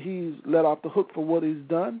saying that he's let off the hook for what he's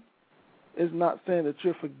done. It's not saying that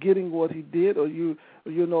you're forgetting what he did or you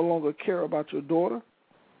no longer care about your daughter.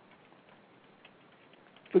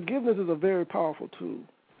 Forgiveness is a very powerful tool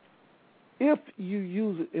if you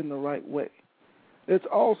use it in the right way. It's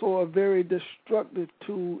also a very destructive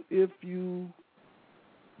tool if you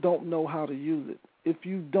don't know how to use it, if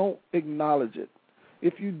you don't acknowledge it,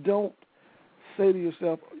 if you don't say to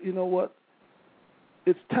yourself, you know what,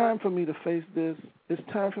 it's time for me to face this, it's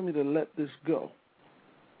time for me to let this go.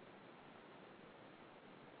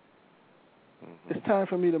 Mm-hmm. It's time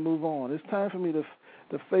for me to move on. It's time for me to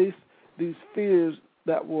face these fears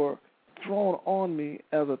that were thrown on me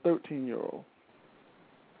as a 13-year-old.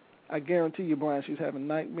 I guarantee you, Brian, she's having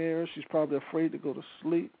nightmares. She's probably afraid to go to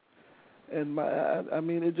sleep. And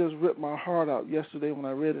it just ripped my heart out yesterday when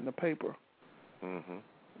I read it in the paper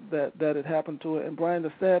that it happened to her. And Brian,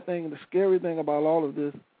 the sad thing and the scary thing about all of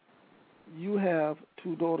this, you have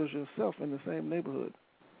 2 daughters yourself in the same neighborhood.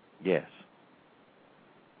 Yes.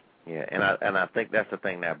 Yeah, and I think that's the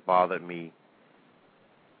thing that bothered me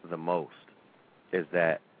the most is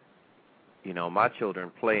that, my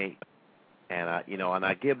children play, and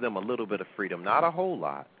I give them a little bit of freedom, not a whole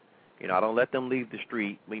lot. I don't let them leave the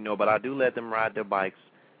street, but I do let them ride their bikes,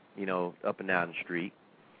 up and down the street.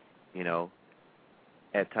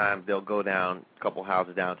 At times they'll go down a couple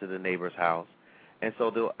houses down to the neighbor's house. And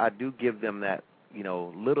so I do give them that,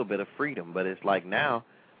 little bit of freedom. But it's like now,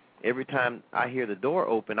 every time I hear the door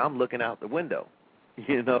open, I'm looking out the window,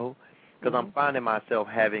 because I'm finding myself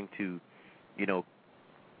having to,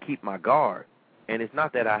 keep my guard. And it's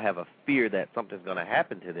not that I have a fear that something's going to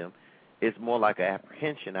happen to them. It's more like an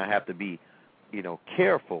apprehension. I have to be,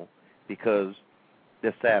 careful, because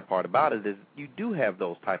the sad part about it is you do have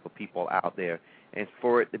those type of people out there. And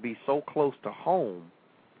for it to be so close to home,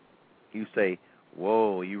 you say,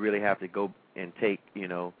 whoa, you really have to go and take, you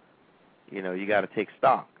got to take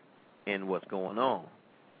stock in what's going on.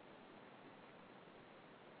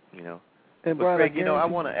 And but Brian, Craig, I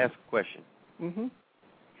want to ask a question. Mm-hmm.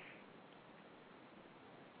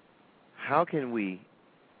 How can we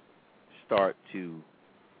start to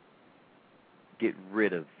get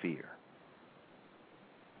rid of fear?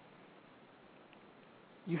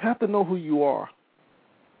 You have to know who you are.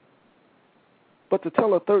 But to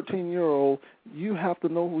tell a 13-year-old, you have to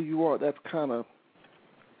know who you are, that's a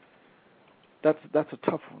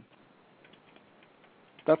tough one.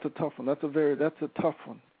 That's a tough one. That's a tough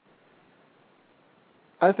one.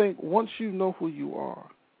 I think once you know who you are,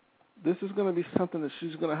 this is going to be something that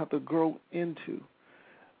she's going to have to grow into.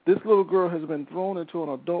 This little girl has been thrown into an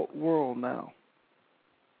adult world now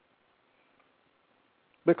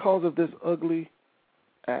because of this ugly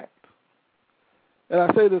act. And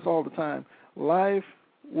I say this all the time. Life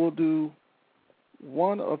will do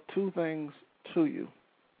one of 2 things to you.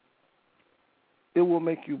 It will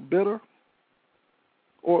make you bitter,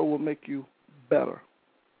 or it will make you better.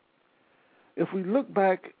 If we look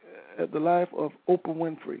back at the life of Oprah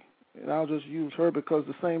Winfrey, and I'll just use her because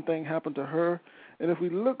the same thing happened to her, and if we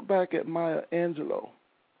look back at Maya Angelou,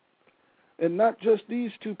 and not just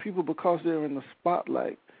these 2 people because they're in the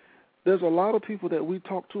spotlight, there's a lot of people that we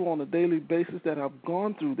talk to on a daily basis that have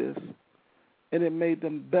gone through this, and it made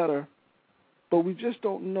them better, but we just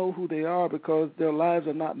don't know who they are because their lives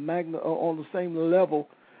are not on the same level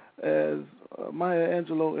as Maya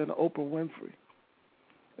Angelou and Oprah Winfrey.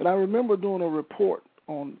 And I remember doing a report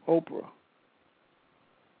on Oprah.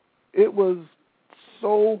 It was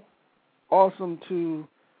so awesome to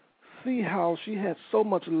see how she had so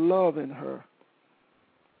much love in her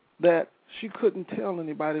that she couldn't tell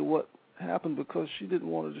anybody what happened because she didn't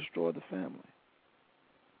want to destroy the family.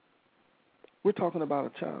 We're talking about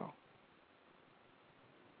a child.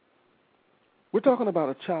 We're talking about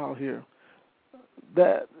a child here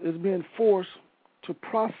that is being forced to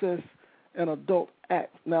process an adult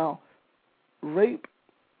act. Now, rape,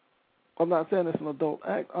 I'm not saying it's an adult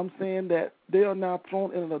act. I'm saying that they are now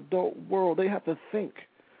thrown in an adult world. They have to think,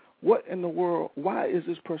 what in the world, why is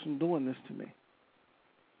this person doing this to me?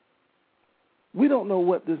 We don't know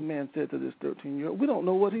what this man said to this 13-year-old. We don't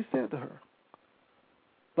know what he said to her.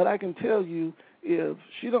 But I can tell you, if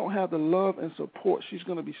she don't have the love and support, she's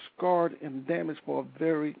going to be scarred and damaged for a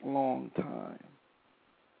very long time.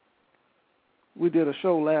 We did a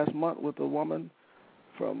show last month with a woman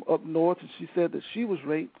from up north, and she said that she was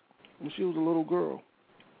raped when she was a little girl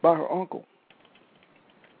by her uncle.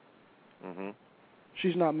 Mm-hmm.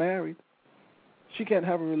 She's not married. She can't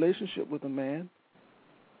have a relationship with a man.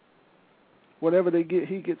 Whenever he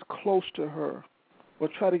gets close to her or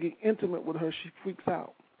try to get intimate with her, she freaks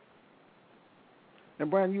out. And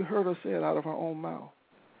Brian, you heard her say it out of her own mouth.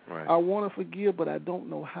 Right. I want to forgive, but I don't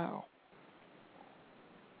know how.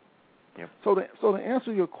 Yep. So to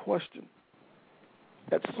answer your question,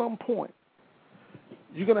 at some point,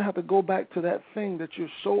 you're going to have to go back to that thing that you're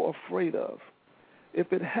so afraid of.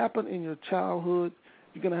 If it happened in your childhood,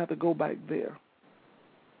 you're going to have to go back there.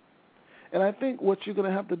 And I think what you're going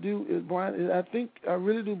to have to do is, Brian, I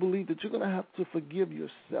really do believe that you're going to have to forgive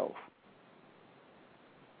yourself.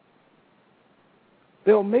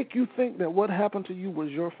 They'll make you think that what happened to you was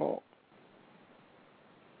your fault.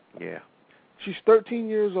 Yeah. She's 13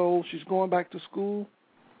 years old. She's going back to school.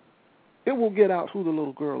 it will get out who the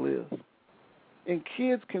little girl is. And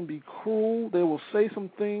kids can be cruel. They will say some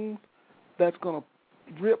things that's going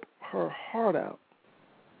to rip her heart out.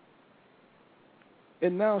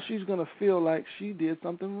 And now she's going to feel like she did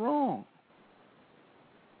something wrong.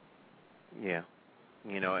 Yeah.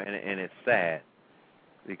 You know, and it's sad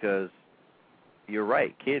because you're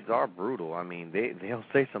right. Kids are brutal. I mean, they'll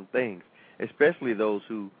say some things, especially those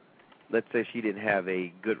who, let's say she didn't have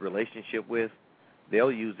a good relationship with.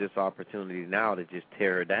 They'll use this opportunity now to just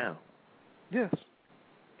tear her down. Yes.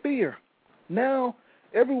 Fear. Now,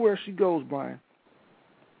 everywhere she goes, Brian,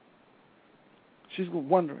 she's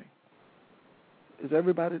wondering, is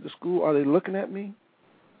everybody at the school, are they looking at me?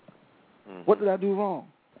 Mm-hmm. What did I do wrong?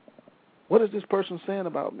 What is this person saying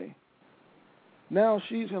about me? Now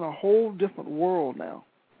she's in a whole different world now.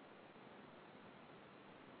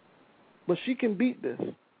 But she can beat this.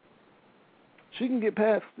 She can get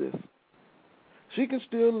past this. She can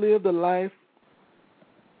still live the life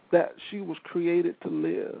that she was created to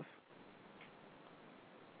live.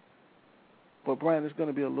 But Brian, it's going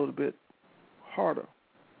to be a little bit harder.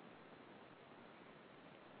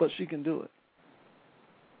 But she can do it.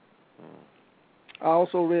 I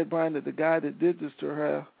also read, Brian, that the guy that did this to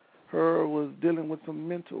her was dealing with some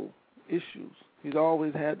mental issues. He's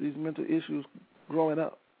always had these mental issues growing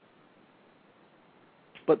up.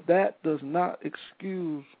 But that does not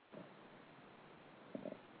excuse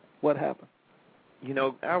what happened. You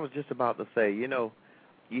know, I was just about to say, you know,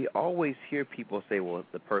 you always hear people say, well,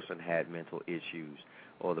 the person had mental issues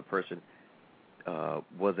or the person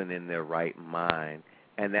wasn't in their right mind.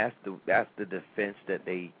 And that's the defense that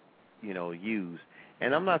they, you know, use.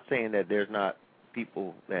 And I'm not saying that there's not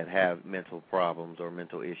people that have mental problems or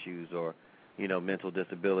mental issues or, you know, mental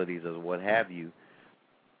disabilities or what have you.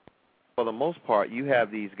 For the most part, you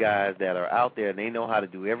have these guys that are out there and they know how to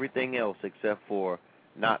do everything else except for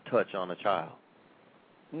not touch on a child.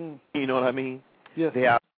 Mm. You know what I mean? Yes. They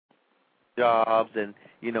have jobs and,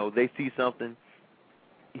 you know, they see something,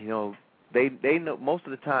 you know, they know most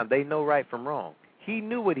of the time they know right from wrong. He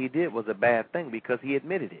knew what he did was a bad thing because he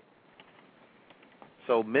admitted it.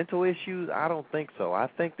 So mental issues, I don't think so. I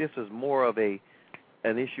think this is more of an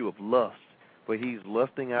issue of lust, where he's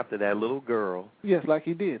lusting after that little girl. Yes, like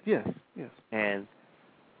he did. Yes, yes. And,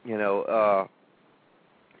 you know,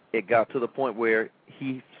 it got to the point where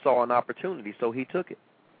he saw an opportunity, so he took it.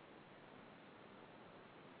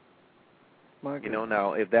 My God. You know,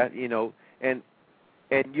 now if that, you know, and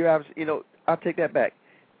you have, you know, I'll take that back.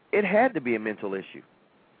 It had to be a mental issue.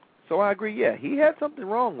 So I agree, yeah, he had something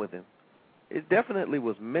wrong with him. It definitely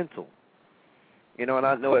was mental. You know, and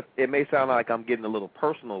I know it may sound like I'm getting a little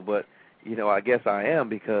personal, but, you know, I guess I am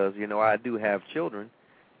because, you know, I do have children,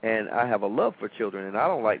 and I have a love for children, and I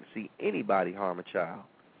don't like to see anybody harm a child.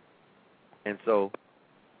 And so,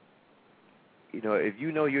 you know, if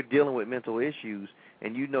you know you're dealing with mental issues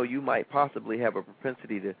and you know you might possibly have a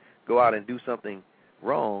propensity to go out and do something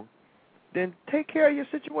wrong, then take care of your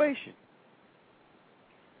situation.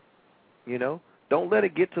 You know? Don't let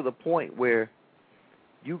it get to the point where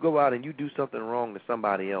you go out and you do something wrong to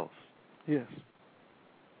somebody else. Yes.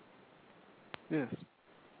 Yes.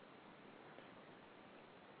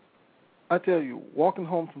 I tell you, walking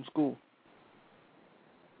home from school,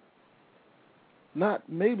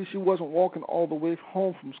 maybe she wasn't walking all the way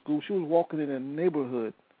home from school. She was walking in a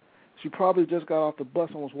neighborhood. She probably just got off the bus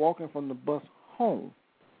and was walking from the bus home.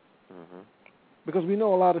 Mm-hmm. Because we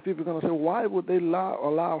know a lot of people are going to say, why would they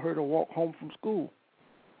allow her to walk home from school?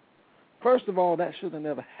 First of all, that should have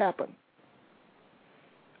never happened.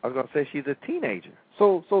 I was going to say she's a teenager.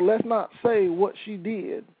 So let's not say what she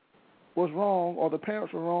did was wrong or the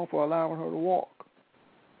parents were wrong for allowing her to walk.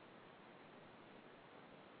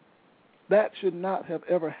 That should not have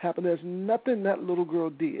ever happened. There's nothing that little girl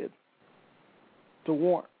did to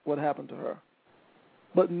warrant what happened to her.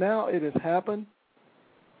 But now it has happened,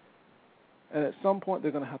 and at some point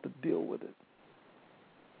they're going to have to deal with it.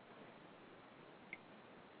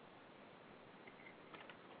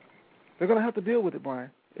 They're going to have to deal with it,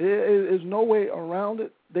 Brian. There's no way around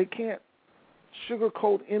it. They can't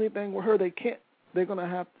sugarcoat anything with her. They can't. They're going to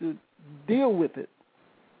have to deal with it.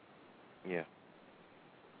 Yeah.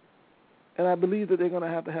 And I believe that they're going to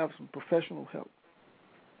have some professional help.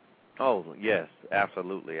 Oh, yes,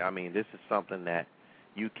 absolutely. I mean, this is something that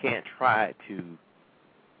you can't try to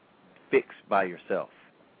fix by yourself.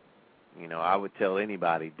 You know, I would tell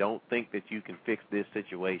anybody, don't think that you can fix this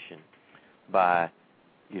situation by,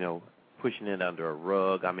 you know, pushing it under a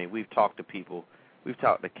rug. I mean, we've talked to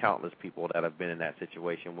countless people that have been in that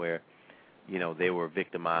situation where, you know, they were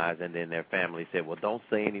victimized and then their family said, well, don't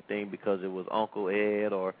say anything because it was Uncle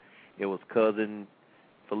Ed or it was cousin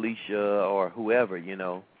Felicia or whoever,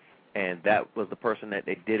 and that was the person that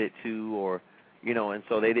they did it to, or, and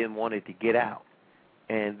so they didn't want it to get out.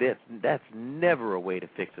 And that's never a way to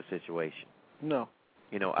fix a situation. No.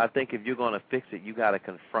 I think if you're going to fix it, you got to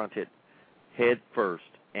confront it head first,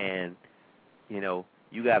 and,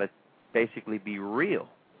 you got to basically be real,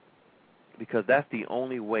 because that's the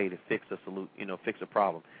only way to fix fix a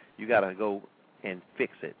problem. You got to go and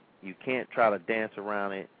fix it. You can't try to dance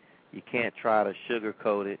around it. You can't try to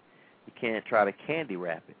sugarcoat it. You can't try to candy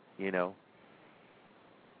wrap it,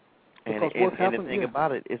 And the thing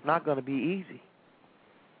about it, it's not going to be easy.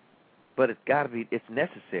 But it's got to be, it's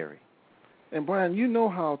necessary. And, Brian, you know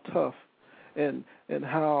how tough and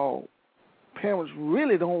how parents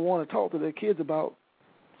really don't want to talk to their kids about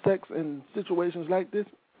sex and situations like this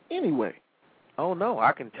anyway. Oh, no,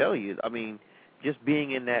 I can tell you. I mean, just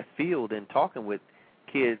being in that field and talking with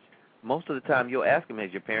kids, most of the time you'll ask them,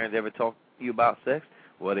 has your parents ever talked to you about sex?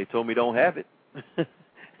 Well, they told me don't have it.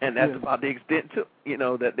 And that's about the extent to,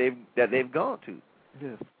 that they've gone to.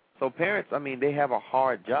 Yes. So parents, I mean, they have a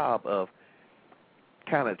hard job of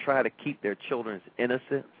kind of trying to keep their children's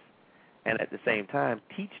innocence and at the same time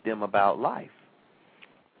teach them about life.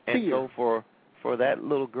 And so for that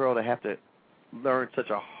little girl to have to learn such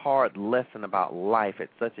a hard lesson about life at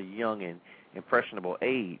such a young and impressionable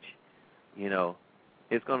age,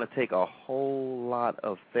 it's going to take a whole lot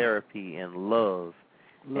of therapy and love.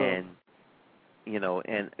 And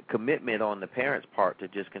and commitment on the parents' part to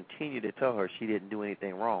just continue to tell her she didn't do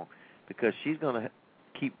anything wrong, because she's going to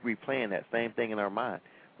keep replaying that same thing in her mind.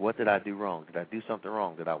 What did I do wrong? Did I do something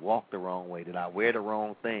wrong? Did I walk the wrong way? Did I wear the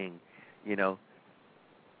wrong thing? And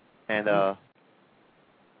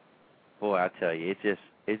boy, I tell you,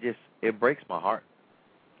 it breaks my heart.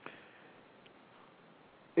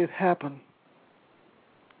 It happened.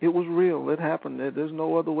 It was real. It happened. There's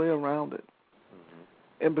no other way around it.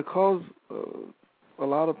 Mm-hmm. And because a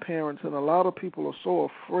lot of parents and a lot of people are so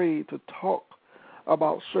afraid to talk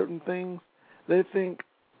about certain things, they think,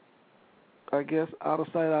 I guess, out of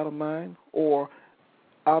sight, out of mind, or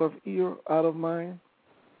out of ear, out of mind.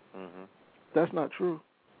 Mm-hmm. That's not true.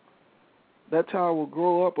 That child will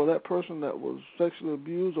grow up, or that person that was sexually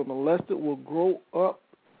abused or molested will grow up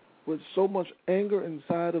with so much anger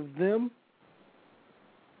inside of them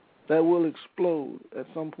that will explode at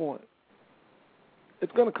some point.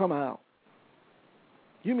 It's going to come out.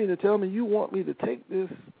 You mean to tell me you want me to take this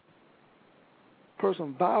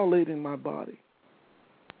person violating my body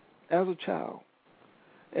as a child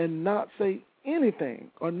and not say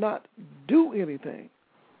anything or not do anything,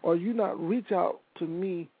 or you not reach out to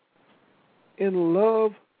me in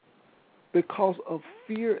love because of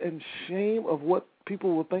fear and shame of what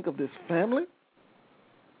people will think of this family?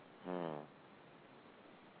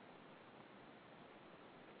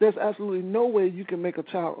 There's absolutely no way you can make a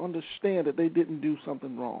child understand that they didn't do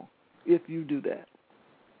something wrong if you do that.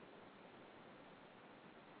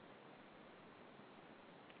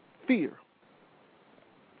 Fear.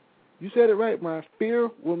 You said it right, Brian. Fear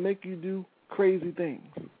will make you do crazy things.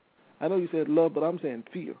 I know you said love, but I'm saying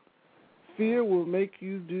fear. Fear will make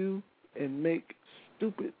you do and make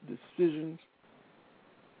stupid decisions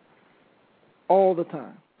all the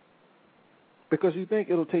time because you think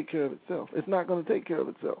it'll take care of itself. It's not going to take care of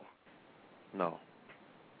itself. No.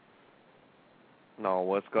 No,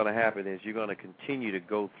 what's going to happen is you're going to continue to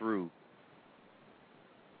go through,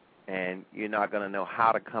 and you're not going to know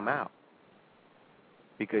how to come out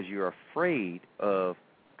because you're afraid of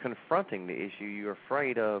confronting the issue. You're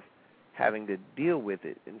afraid of having to deal with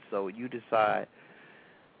it, and so you decide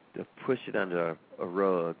to push it under a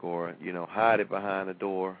rug or, hide it behind a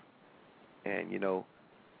door. And,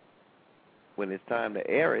 when it's time to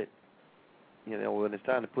air it, when it's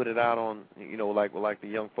time to put it out on, like the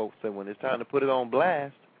young folks say, when it's time to put it on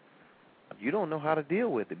blast, you don't know how to deal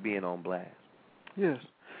with it being on blast. Yes.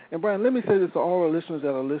 And, Brian, let me say this to all our listeners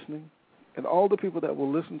that are listening and all the people that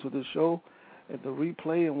will listen to this show and the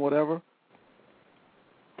replay and whatever.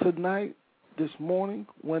 Tonight, this morning,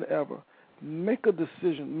 whenever, make a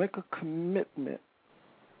decision, make a commitment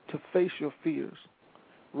to face your fears.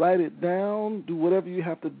 Write it down, do whatever you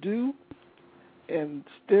have to do, and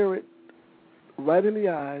stare it right in the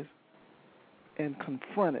eyes and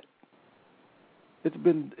confront it. It's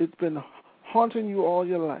been haunting you all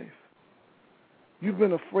your life. You've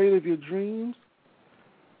been afraid of your dreams,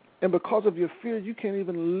 and because of your fear, you can't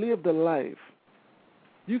even live the life.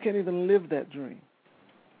 You can't even live that dream.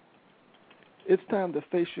 It's time to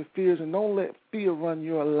face your fears, and don't let fear run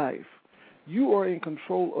your life. You are in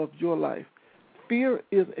control of your life. Fear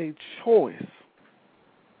is a choice.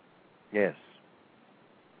 Yes.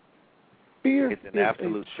 Fear it's an is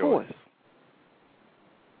absolute a choice.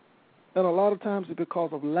 And a lot of times it's because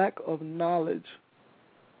of lack of knowledge.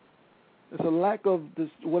 It's a lack of this,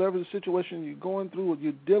 whatever the situation you're going through or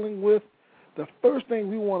you're dealing with. The first thing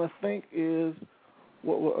we want to think is,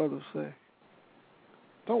 what will others say?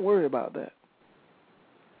 Don't worry about that.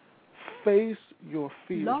 Face your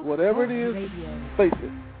fears. Whatever it is, face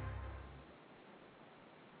it.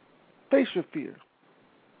 Face your fear.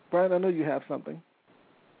 Brian, I know you have something.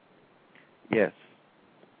 Yes.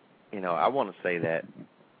 I want to say that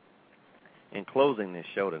in closing this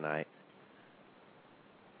show tonight,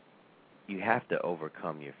 you have to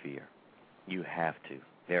overcome your fear. You have to.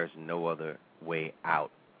 There's no other way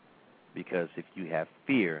out. Because if you have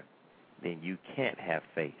fear, then you can't have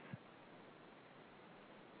faith.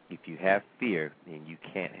 If you have fear, then you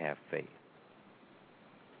can't have faith.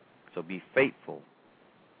 So be faithful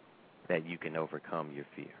that you can overcome your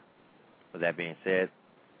fear. With that being said,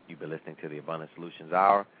 you've been listening to the Abundant Solutions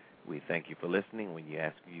Hour. We thank you for listening. We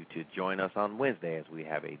ask you to join us on Wednesday as we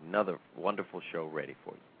have another wonderful show ready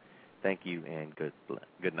for you. Thank you and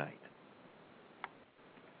good night.